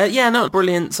overall. Not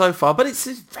brilliant so far, but it's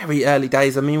very early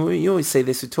days. I mean, you always see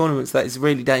this with tournaments, that it's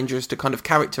really dangerous to kind of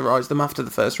characterise them after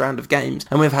the first round of games.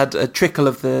 And we've had a trickle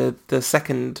of the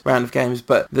second round of games,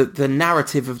 but the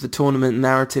narrative of the tournament,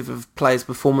 narrative of players'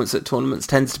 performance at tournaments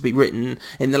tends to be written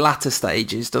in the latter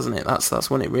stages, doesn't it? That's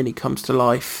when it really comes to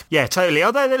life. Yeah, totally.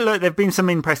 Although, look, there have been some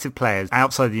impressive players.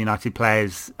 Outside the United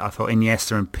players, I thought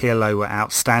Iniesta and Pirlo were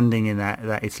outstanding in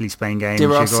that Italy-Spain game. De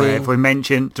Rossi. If we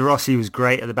mentioned, De Rossi was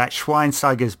great at the back.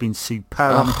 Schweinsteiger's been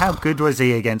superb. I mean, how good was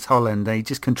he against Holland? He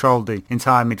just controlled the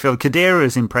entire midfield. Khedira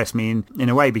has impressed me in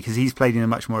a way because he's played in a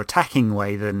much more attacking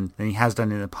way than he has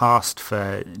done in the past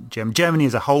for Germany. Germany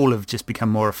as a whole have just become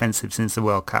more offensive since the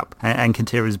World Cup. And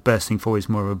Khedira's bursting forward is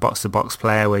more of a box-to-box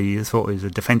player where you thought he was a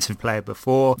defensive player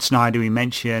before. Schneider, we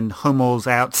mentioned. Hummels,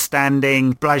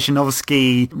 outstanding.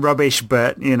 Blaženovský, rubbish,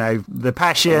 but, the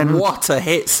passion. What a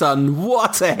hit, son.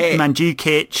 What a hit.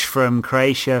 Mandzukic from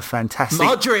Croatia, fantastic.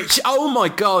 Modric. Oh, my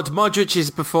God. Modric's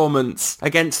performance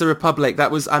against the Republic.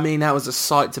 That was a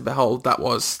sight to behold. That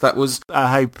was.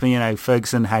 I hope,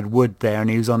 Ferguson had Wood there and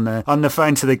he was on the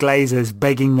phone to the Glazers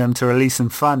begging them to release some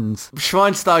funds.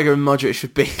 Schweinsteiger and Modric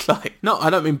should be I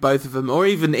don't mean both of them or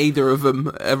even either of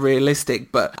them are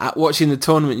realistic, but at watching the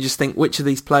tournament you just think which of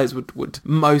these players would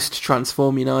most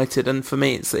transform United, and for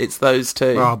me it's those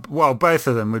two. Well, both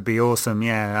of them would be awesome,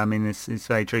 yeah. I mean, it's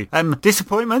very true.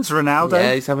 Disappointments, Ronaldo?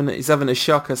 Yeah, he's having a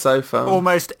shocker so far.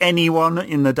 Almost anyone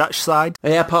in the Dutch side?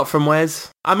 Yeah, apart from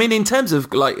Wes. I mean, in terms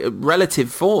of like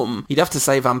relative form, you'd have to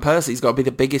say Van Persie's got to be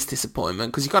the biggest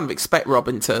disappointment because you kind of expect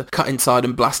Robin to cut inside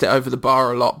and blast it over the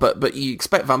bar a lot, but you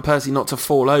expect Van Persie not to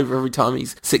fall over every time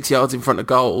he's 6 yards in front of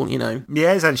goal, you know.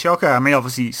 Yeah, he's had a shocker. I mean,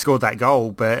 obviously he scored that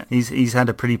goal, but he's had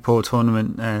a pretty poor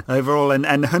tournament overall, and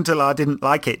Huntelaar didn't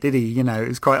like it, did he? You know, it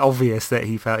was quite obvious that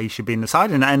he felt he should be in the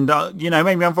side, and you know,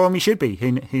 maybe on form he should be.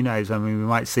 Who knows? I mean, we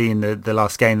might see in the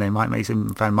last game they might make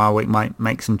some, Van Marwijk might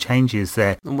make some changes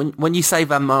there. And when you say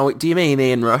Van Marwijk, do you mean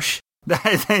Ian Rush?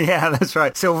 Yeah, that's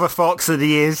right. Silver Fox that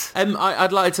he is.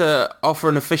 I'd like to offer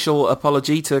an official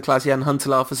apology to Klaas-Jan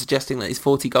Huntelaar for suggesting that his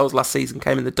 40 goals last season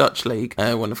came in the Dutch league,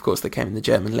 when of course they came in the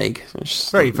German league.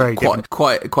 Very different.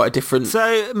 Quite a different.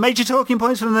 So, major talking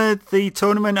points from the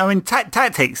tournament. I mean,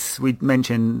 tactics we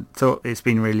mentioned. Thought it's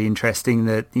been really interesting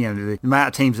that, you know, the amount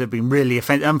of teams that have been really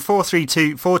offensive.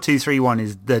 4-2-3-1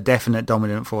 is the definite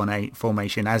dominant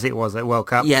formation as it was at World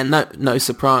Cup. Yeah, no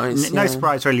surprise. No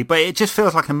surprise really, but it just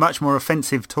feels like a much more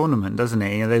offensive tournament, doesn't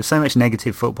it? You know, there's so much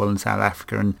negative football in South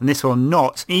Africa, and this will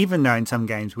not, even though in some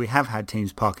games we have had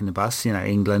teams parking the bus, you know,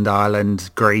 England, Ireland,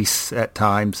 Greece at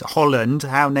times, Holland,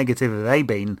 how negative have they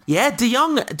been? Yeah, De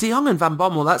Jong and Van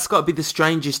Bommel, that's got to be the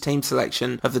strangest team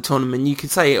selection of the tournament. You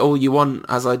could say all you want,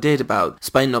 as I did, about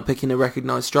Spain not picking a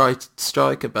recognised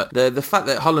striker, but the fact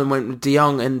that Holland went with De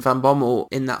Jong and Van Bommel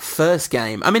in that first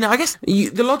game, I mean, I guess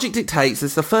the logic dictates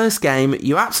it's the first game,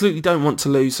 you absolutely don't want to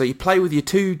lose, so you play with your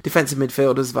two defensive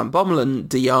midfielders, Van Bommel and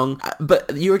De Jong,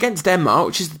 but you're against Denmark,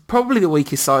 which is probably the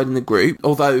weakest side in the group,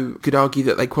 although you could argue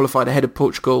that they qualified ahead of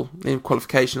Portugal in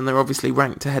qualification, and they're obviously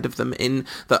ranked ahead of them in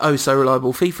the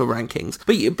oh-so-reliable FIFA rankings.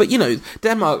 But you know,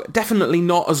 Denmark, definitely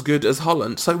not as good as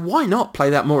Holland, so why not play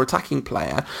that more attacking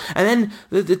player? And then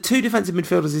the two defensive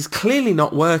midfielders is clearly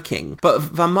not working, but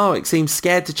Van Marwijk seems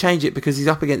scared to change it because he's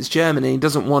up against Germany. He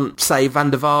doesn't want, say,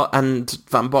 Van der Vaart and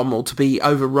Van Bommel to be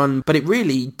overrun, but it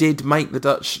really did make the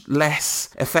Dutch less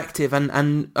effective,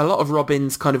 and a lot of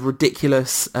Robin's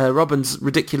ridiculous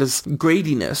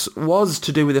greediness was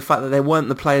to do with the fact that there weren't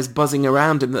the players buzzing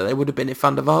around him that there would have been if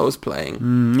Van der Vaart was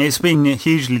playing. It's been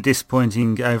hugely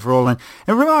disappointing overall, and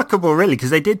remarkable really, because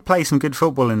they did play some good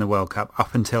football in the World Cup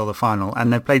up until the final,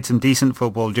 and they played some decent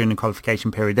football during the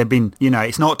qualification period. They've been, you know,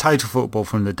 it's not total football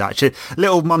from the Dutch. A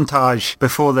little montage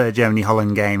before the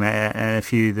Germany-Holland game, a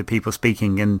few of the people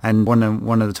speaking, and one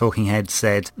of the talking heads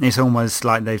said it's almost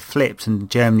like they've flipped and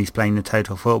Germany's playing the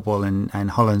total football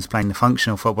and Holland's playing the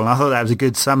functional football. And I thought that was a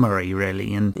good summary,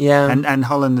 really. And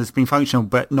Holland has been functional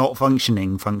but not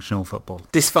functioning functional football.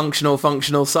 Dysfunctional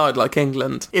functional side like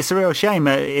England. It's a real shame.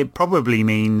 It probably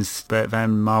means Van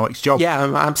Marwijk's job. Yeah,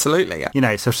 absolutely. Yeah. You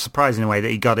know, it's a surprise in a way that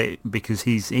he got it because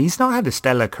he's not had a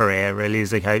stellar career really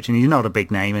as a coach, and he's not a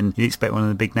big name, and you'd expect one of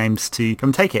the big names to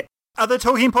come take it. Other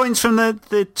talking points from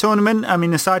the tournament, I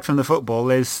mean, aside from the football,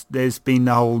 there's been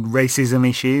the whole racism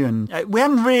issue, and we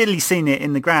haven't really seen it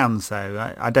in the grounds,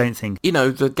 though, I don't think. You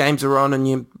know, the games are on and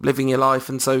you're living your life,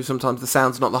 and so sometimes the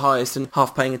sound's not the highest and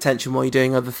half paying attention while you're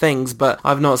doing other things, but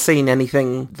I've not seen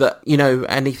anything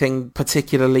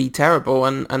particularly terrible,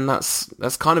 and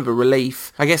that's kind of a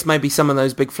relief. I guess maybe some of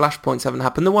those big flashpoints haven't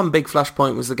happened. The one big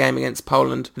flashpoint was the game against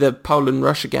Poland, the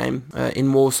Poland-Russia game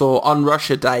in Warsaw on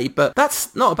Russia Day, but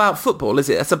that's not about football, is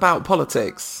it? It's about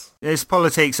politics. There's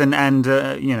politics, and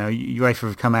you know, UEFA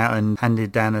have come out and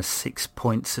handed down a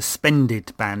 6-point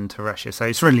suspended ban to Russia. So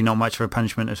it's really not much of a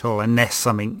punishment at all, unless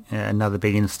something another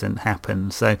big incident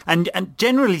happens. So and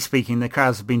generally speaking, the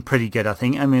crowds have been pretty good, I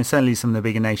think. I mean, certainly some of the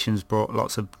bigger nations brought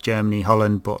lots of Germany,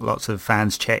 Holland brought lots of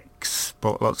fans, Czechs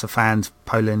brought lots of fans,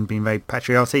 Poland being very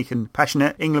patriotic and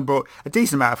passionate. England brought a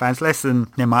decent amount of fans, less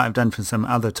than they might have done for some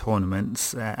other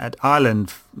tournaments. At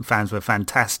Ireland, fans were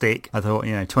fantastic. I thought,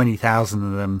 you know, 20,000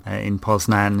 of them in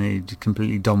Poznan, who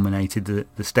completely dominated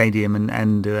the stadium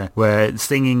and were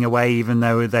singing away even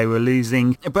though they were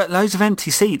losing. But loads of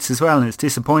empty seats as well, and it's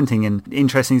disappointing. And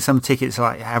interesting, some tickets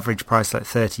are like average price like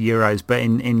 €30, but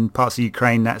in parts of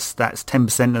Ukraine that's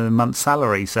 10% of the month's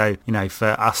salary. So, you know,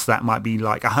 for us that might be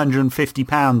like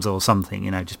 £150 or something,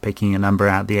 you know, just picking a number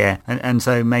out of the air. And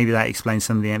so maybe that explains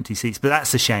some of the empty seats. But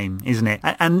that's a shame, isn't it?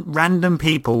 And random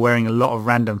people wearing a lot of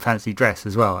random fancy dress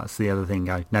as well. That's the other thing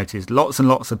I noticed. Lots and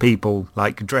lots of people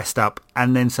like dressed up,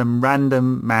 and then some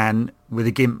random man with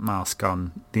a GIMP mask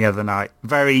on the other night.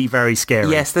 Very, very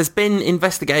scary. Yes, there's been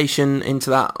investigation into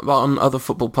that on other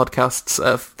football podcasts.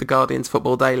 The Guardian's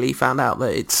Football Daily found out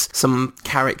that it's some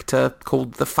character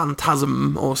called the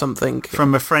Phantasm or something.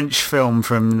 From a French film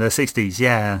from the 60s,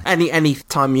 yeah. Any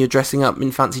time you're dressing up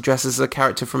in fancy dress as a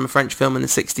character from a French film in the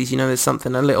 60s, you know there's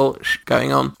something a little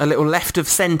going on. A little left of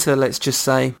centre, let's just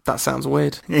say. That sounds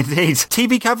weird. Indeed.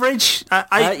 TV coverage?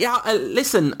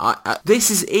 Listen,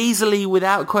 this is easily,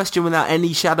 without question, without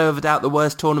any shadow of a doubt, the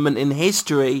worst tournament in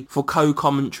history for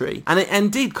co-commentary. And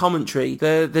indeed commentary.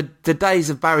 The days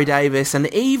of Barry Davis,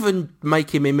 and even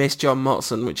making me miss John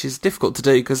Motson, which is difficult to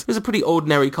do because he was a pretty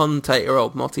ordinary commentator,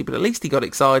 old Motty, but at least he got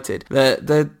excited.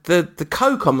 The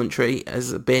co-commentary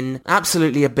has been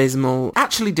absolutely abysmal,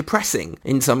 actually depressing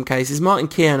in some cases. Martin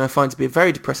Keown I find to be a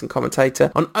very depressing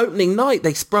commentator. On opening night,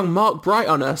 they sprung Mark Bright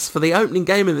on us for the opening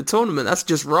game of the tournament. That's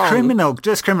just wrong. Criminal,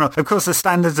 just criminal. Of course, the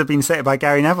standards have been set by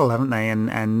Gary Neville, haven't they?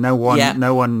 And no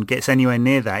one gets anywhere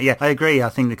near that. Yeah, I agree. I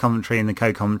think the commentary and the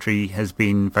co-commentary has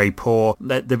been very poor.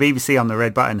 The BBC on the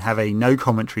Red Button have a no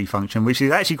commentary function, which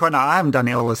is actually quite nice. I haven't done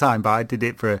it all the time, but I did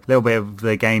it for a little bit of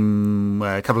the game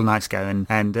a couple of nights ago,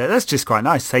 and that's just quite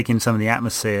nice, taking some of the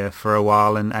atmosphere for a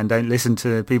while and don't listen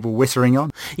to people whittering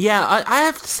on. Yeah, I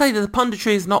have to say that the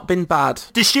punditry has not been bad.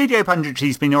 The studio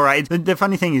punditry's been all right. The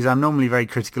funny thing is I'm normally very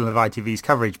critical of ITV's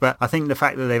coverage, but I think the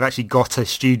fact that they've actually got a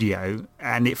studio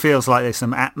and it feels like there's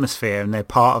some atmosphere and they're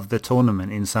part of the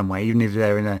tournament in some way, even if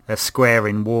they're in a square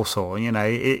in Warsaw, you know,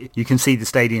 you can see the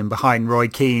stadium behind Roy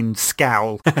Keane's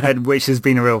scowl, which has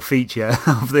been a real feature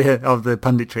of the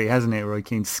punditry, hasn't it? Roy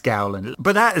Keane's scowl.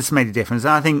 But that has made a difference.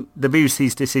 And I think the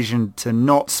BBC's decision to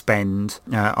not spend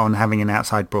on having an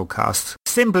outside broadcast,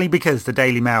 simply because the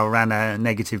Daily Mail ran a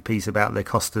negative piece about the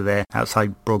cost of their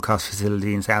outside broadcast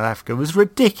facility in South Africa, was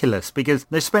ridiculous, because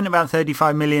they've spent about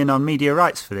 35 million on media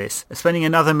rights for this. Spending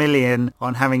another million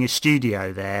on having a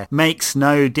studio there makes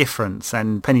no difference,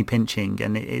 and penny pinching,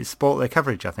 and it spoilt their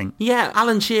coverage, I think. Yeah,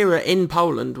 Alan Shearer in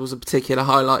Poland was a particular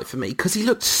highlight for me because he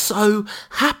looked so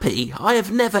happy. I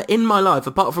have never in my life,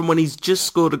 apart from when he's just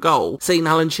scored a goal, seen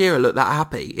Alan Shearer look that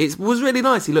happy. It was really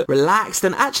nice. He looked relaxed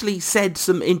and actually said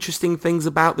some interesting things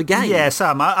about the game. Yeah,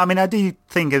 some. I mean, I do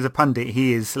think as a pundit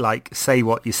he is like, say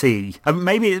what you see.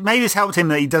 Maybe it's helped him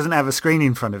that he doesn't have a screen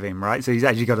in front of him, right? So he's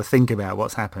actually got to think about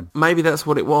what's happened. Maybe that's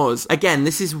what it was. Again,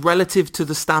 this is relative to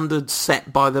the standards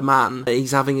set by the man.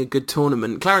 He's having a good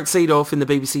tournament. Clarence Seedorf in the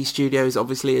BBC studio is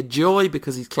obviously a joy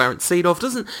because he's Clarence Seedorf.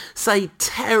 Doesn't say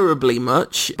terribly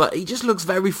much, but he just looks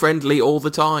very friendly all the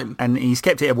time. And he's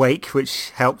kept it awake,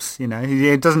 which helps, you know.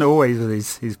 He doesn't always with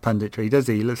his punditry, does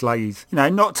he? He looks like he's, you know,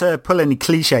 not to pull any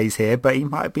cliches here, but he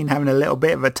might have been having a little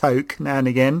bit of a toke now and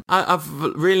again. I've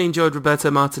really enjoyed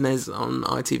Roberto Martinez on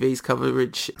ITV's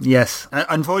coverage. Yes.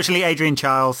 Unfortunately, Adrian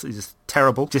Chiles is just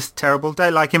terrible.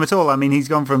 Don't like him at all. I mean, he's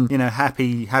gone from, you know,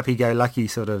 happy-go-lucky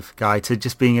sort of guy to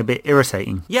just being a bit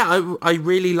irritating. Yeah, I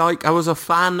really I was a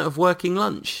fan of Working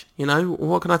Lunch. You know,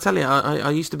 what can I tell you?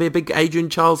 I used to be a big Adrian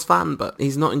Chiles fan, but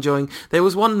he's not enjoying... There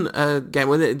was one game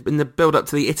where in the build-up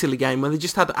to the Italy game where they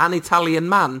just had an Italian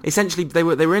man. Essentially, they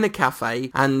were in a cafe,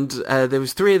 and there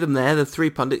was three of them there, the three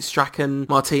pundits, Strachan,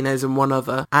 Martinez and one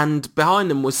other, and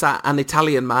behind them was sat an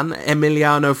Italian man,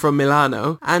 Emiliano from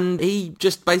Milano, and he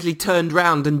just basically turned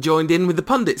round and joined in with the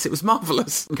pundits. It was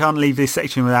marvellous. Can't leave this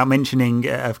section without mentioning,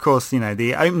 of course, you know,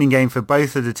 the opening game for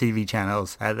both of the TV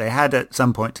channels. They had at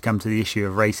some point to come to the issue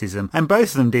of racism, and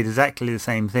both of them did exactly the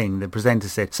same thing. The presenter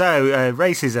said, so,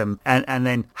 racism, and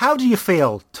then, how do you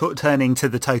feel turning to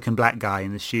the token black guy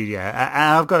in the studio?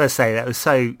 And I've got to say, that was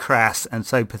so crass and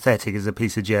so pathetic as a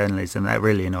piece of journalism. That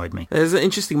really annoyed me. There's an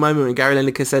interesting moment when Gary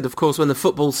Lineker said, of course, when the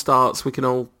football starts, we can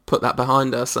all put that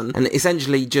behind us, and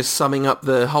essentially just summing up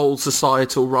the whole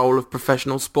societal role of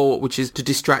professional sport, which is to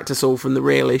distract us all from the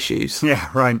real issues. Yeah,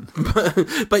 right.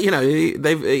 But you know,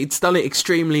 it's done it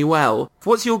extremely well.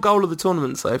 What's your goal of the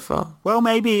tournament so far? Well,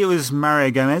 maybe it was Mario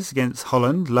Gomez against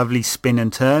Holland, lovely spin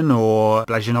and turn, or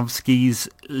Blažinovski's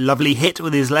lovely hit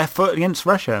with his left foot against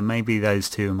Russia. Maybe those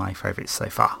two are my favourites so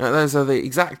far. Those are the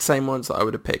exact same ones that I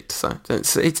would have picked. So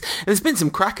there's been some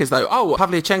crackers though. Oh,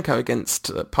 Pavlyuchenko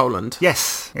against Poland.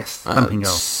 Yes, thumping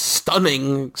goal.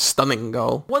 Stunning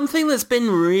goal. One thing that's been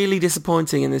really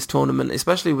disappointing in this tournament,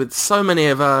 especially with so many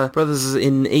of our brothers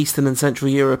in Eastern and Central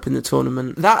Europe in the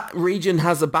tournament, that region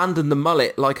has abandoned the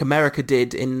mullet like America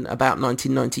did in about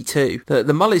 1992.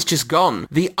 The mullet's just gone.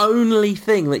 The only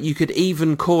thing that you could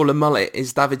even call a mullet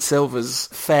is David Silva's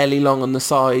fairly long on the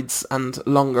sides and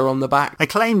longer on the back. I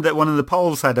claimed that one of the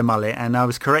Poles had a mullet, and I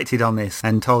was corrected on this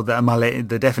and told that a mullet,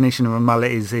 the definition of a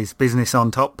mullet is business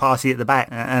on top, party at the back.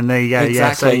 And there you go.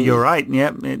 Exactly. Yeah, so You're right,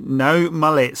 yep. No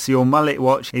mullets. Your mullet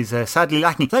watch is sadly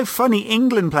lacking. So funny,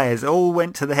 England players all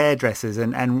went to the hairdressers,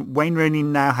 and Wayne Rooney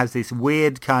now has this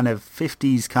weird kind of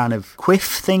 50s kind of quiff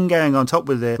thing going on top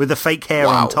with the fake hair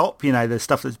on top, you know, the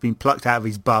stuff that's been plucked out of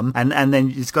his bum, and then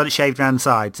he's got it shaved around the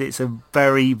sides. It's a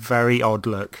very, very odd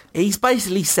look. He's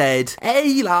basically said,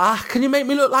 "Hey, can you make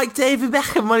me look like David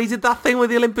Beckham when he did that thing with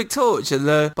the Olympic torch?" And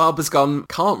the barber's gone,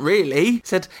 "Can't really."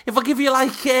 Said, "If I give you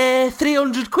like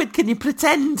 300 quid, can you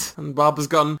pretend?" And the barber's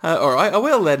gone, "All right, I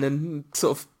will then," and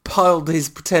sort of piled his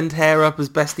pretend hair up as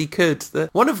best he could.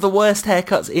 One of the worst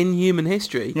haircuts in human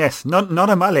history. Yes, not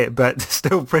a mullet, but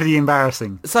still pretty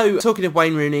embarrassing. So, talking of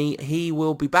Wayne Rooney, he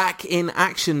will be back in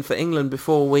action for England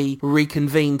before we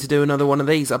reconvene to do another one of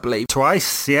these, I believe.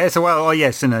 Twice, yes. Well,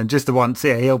 yes, no, just the once.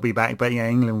 Yeah, he'll be back, but yeah,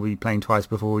 England will be playing twice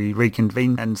before we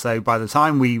reconvene. And so by the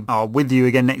time we are with you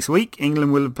again next week,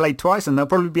 England will have played twice and they'll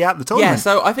probably be out the tournament. Yeah,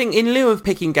 so I think in lieu of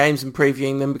picking games and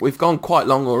previewing them, we've gone quite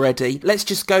long already. Let's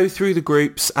just go through the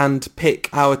groups and pick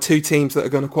our two teams that are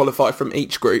going to qualify from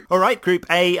each group. All right, Group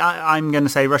A, I'm going to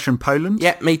say Russia and Poland.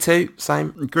 Yeah, me too.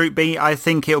 Same. Group B, I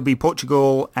think it'll be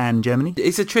Portugal and Germany.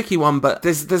 It's a tricky one, but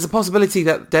there's a possibility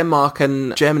that Denmark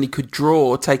and Germany could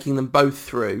draw, taking them both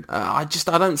through. I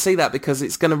don't see that because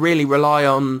it's going to really rely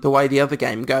on the way the other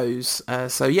game goes.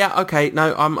 So yeah, okay,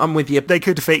 no, I'm with you. They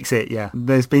could fix it, yeah.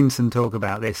 There's been some talk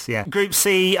about this, yeah. Group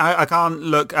C, I can't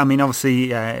look, I mean,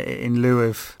 obviously, in lieu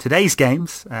of today's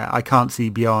games, I can't see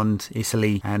beyond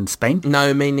Italy and Spain.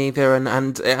 No, me neither.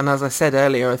 And as I said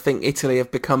earlier, I think Italy have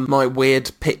become my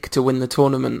weird pick to win the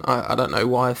tournament. I don't know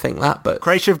why I think that, but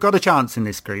Croatia have got a chance in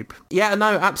this group. Yeah,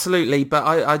 no, absolutely. But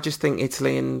I just think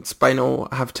Italy and Spain will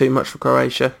have too much for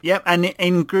Croatia. Yep, and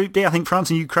in Group D, I think France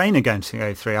and Ukraine are going to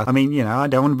go through. I mean, you know, I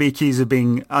don't want to be accused of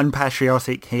being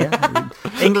unpatriotic here.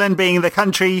 England being the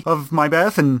country of my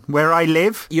birth and where I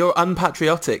live. You're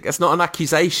unpatriotic. That's not an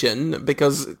accusation,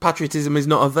 because patriotism is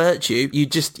not a virtue.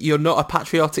 You're not a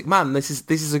patriotic man. This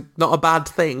is not a bad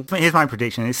thing. Here's my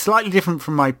prediction. It's slightly different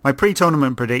from my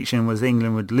pre-tournament prediction was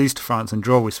England would lose to France and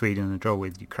draw with Sweden and draw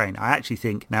with Ukraine. I actually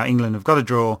think now England have got to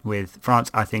draw with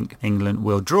France. I think England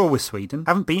will draw with Sweden.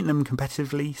 Haven't beaten them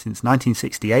competitively since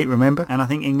 1968, remember? And I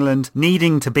think England,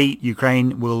 needing to beat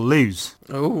Ukraine, will lose.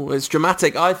 Oh, it's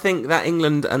dramatic. I think that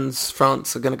England and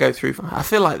France are going to go through. I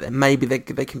feel like maybe they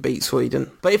can beat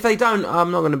Sweden. But if they don't,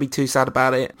 I'm not going to be too sad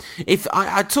about it. If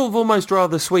I'd sort of almost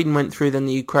rather Sweden went through than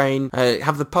the Ukraine,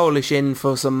 have the Polish in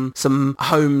for some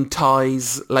home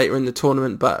ties later in the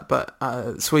tournament, but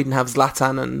Sweden have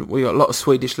Zlatan, and we got a lot of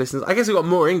Swedish listeners. I guess we've got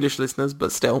more English listeners,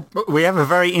 but still. We have a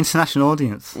very international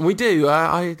audience. We do.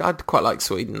 I'd quite like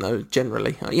Sweden, though,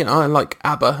 generally. You know, I like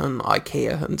ABBA and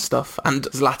IKEA and stuff, and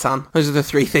Zlatan. Those are the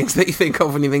three things that you think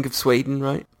of when you think of Sweden,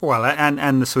 right? Well,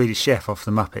 and the Swedish Chef off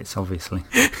the Muppets, obviously.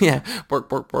 Yeah,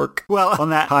 work. Well, on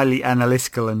that highly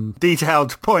analytical and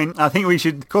detailed point, I think we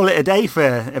should call it a day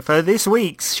for this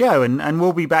week's show, and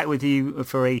we'll be back with you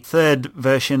for a third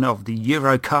version of the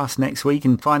Eurocast next week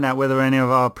and find out whether any of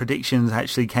our predictions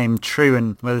actually came true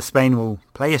and whether Spain will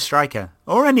play a striker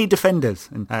or any defenders.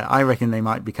 And I reckon they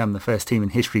might become the first team in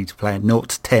history to play a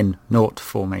 0-10-0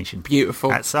 formation.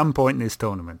 Beautiful. At some point in this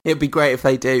tournament. It'd be great if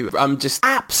they do. I'm just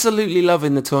absolutely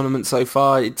loving the tournament so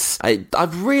far.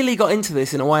 I've really got into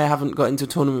this in a way I haven't got into a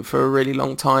tournament for a really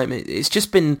long time. It's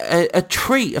just been a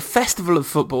treat, a festival of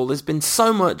football. There's been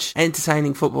so much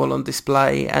entertaining football on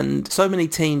display and so many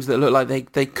teams that look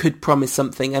like they could promise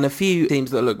something, and a few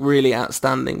teams that look really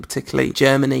outstanding, particularly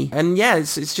Germany. And yeah,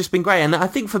 it's just been great. And I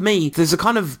think for me, there's a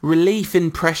kind of relief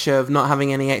in pressure of not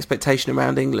having any expectation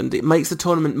around England. It makes the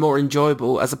tournament more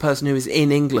enjoyable as a person who is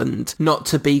in England, not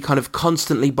to be kind of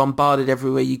constantly bombarded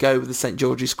everywhere you go with the St.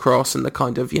 George's Cross and the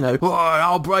kind of, you know, oh,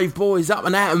 our brave boys up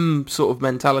and at 'em sort of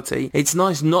mentality. It's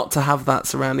nice not to have that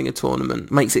surrounding a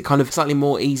tournament. Makes it kind of slightly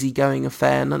more easygoing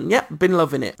affair, and yeah, been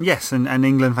loving it. Yes, and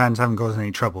England fans haven't caused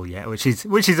any trouble yet, which is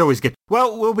always good.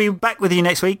 Well, we'll be back with you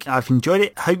next week. I've enjoyed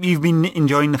it. Hope you've been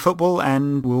enjoying the football,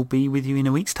 and we'll be with you in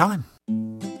a week's time.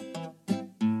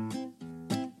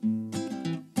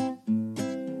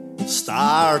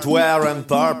 Start wearing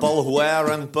purple,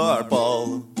 wearing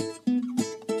purple.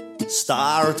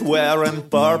 Start wearing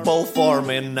purple for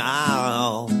me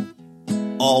now.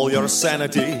 All your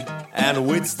sanity and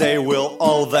wits, they will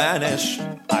all vanish,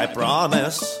 I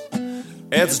promise.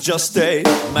 It's just a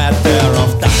matter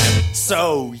of time.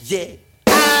 So yeah,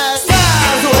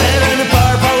 start wearing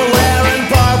purple, wearing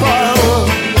purple.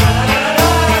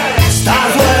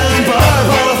 Start wearing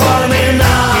purple for me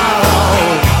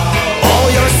now.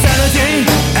 All your sanity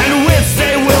and wits,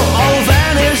 they will all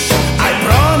vanish, I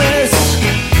promise.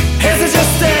 It's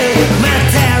just a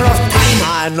matter of time.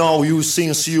 I know know you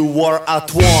since you were a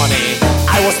 20.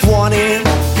 I was 20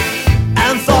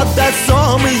 and thought that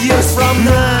some years from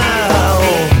now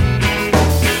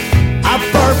a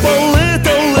purple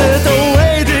little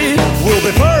lady will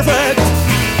be perfect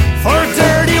for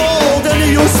dirty old and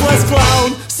useless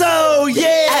clown. So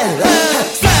yeah,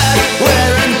 start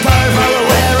wearing purple,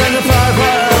 wearing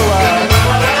purple.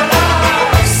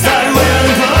 Start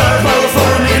wearing purple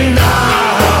for me now.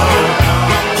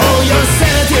 All your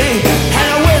sanity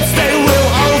and wits, they will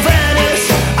all vanish,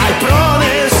 I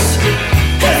promise.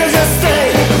 It's just a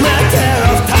matter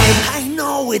of time. I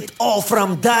know it all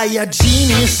from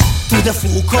Diogenes to the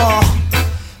Foucault,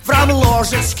 from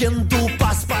Ложечкин to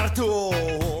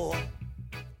Passepartout.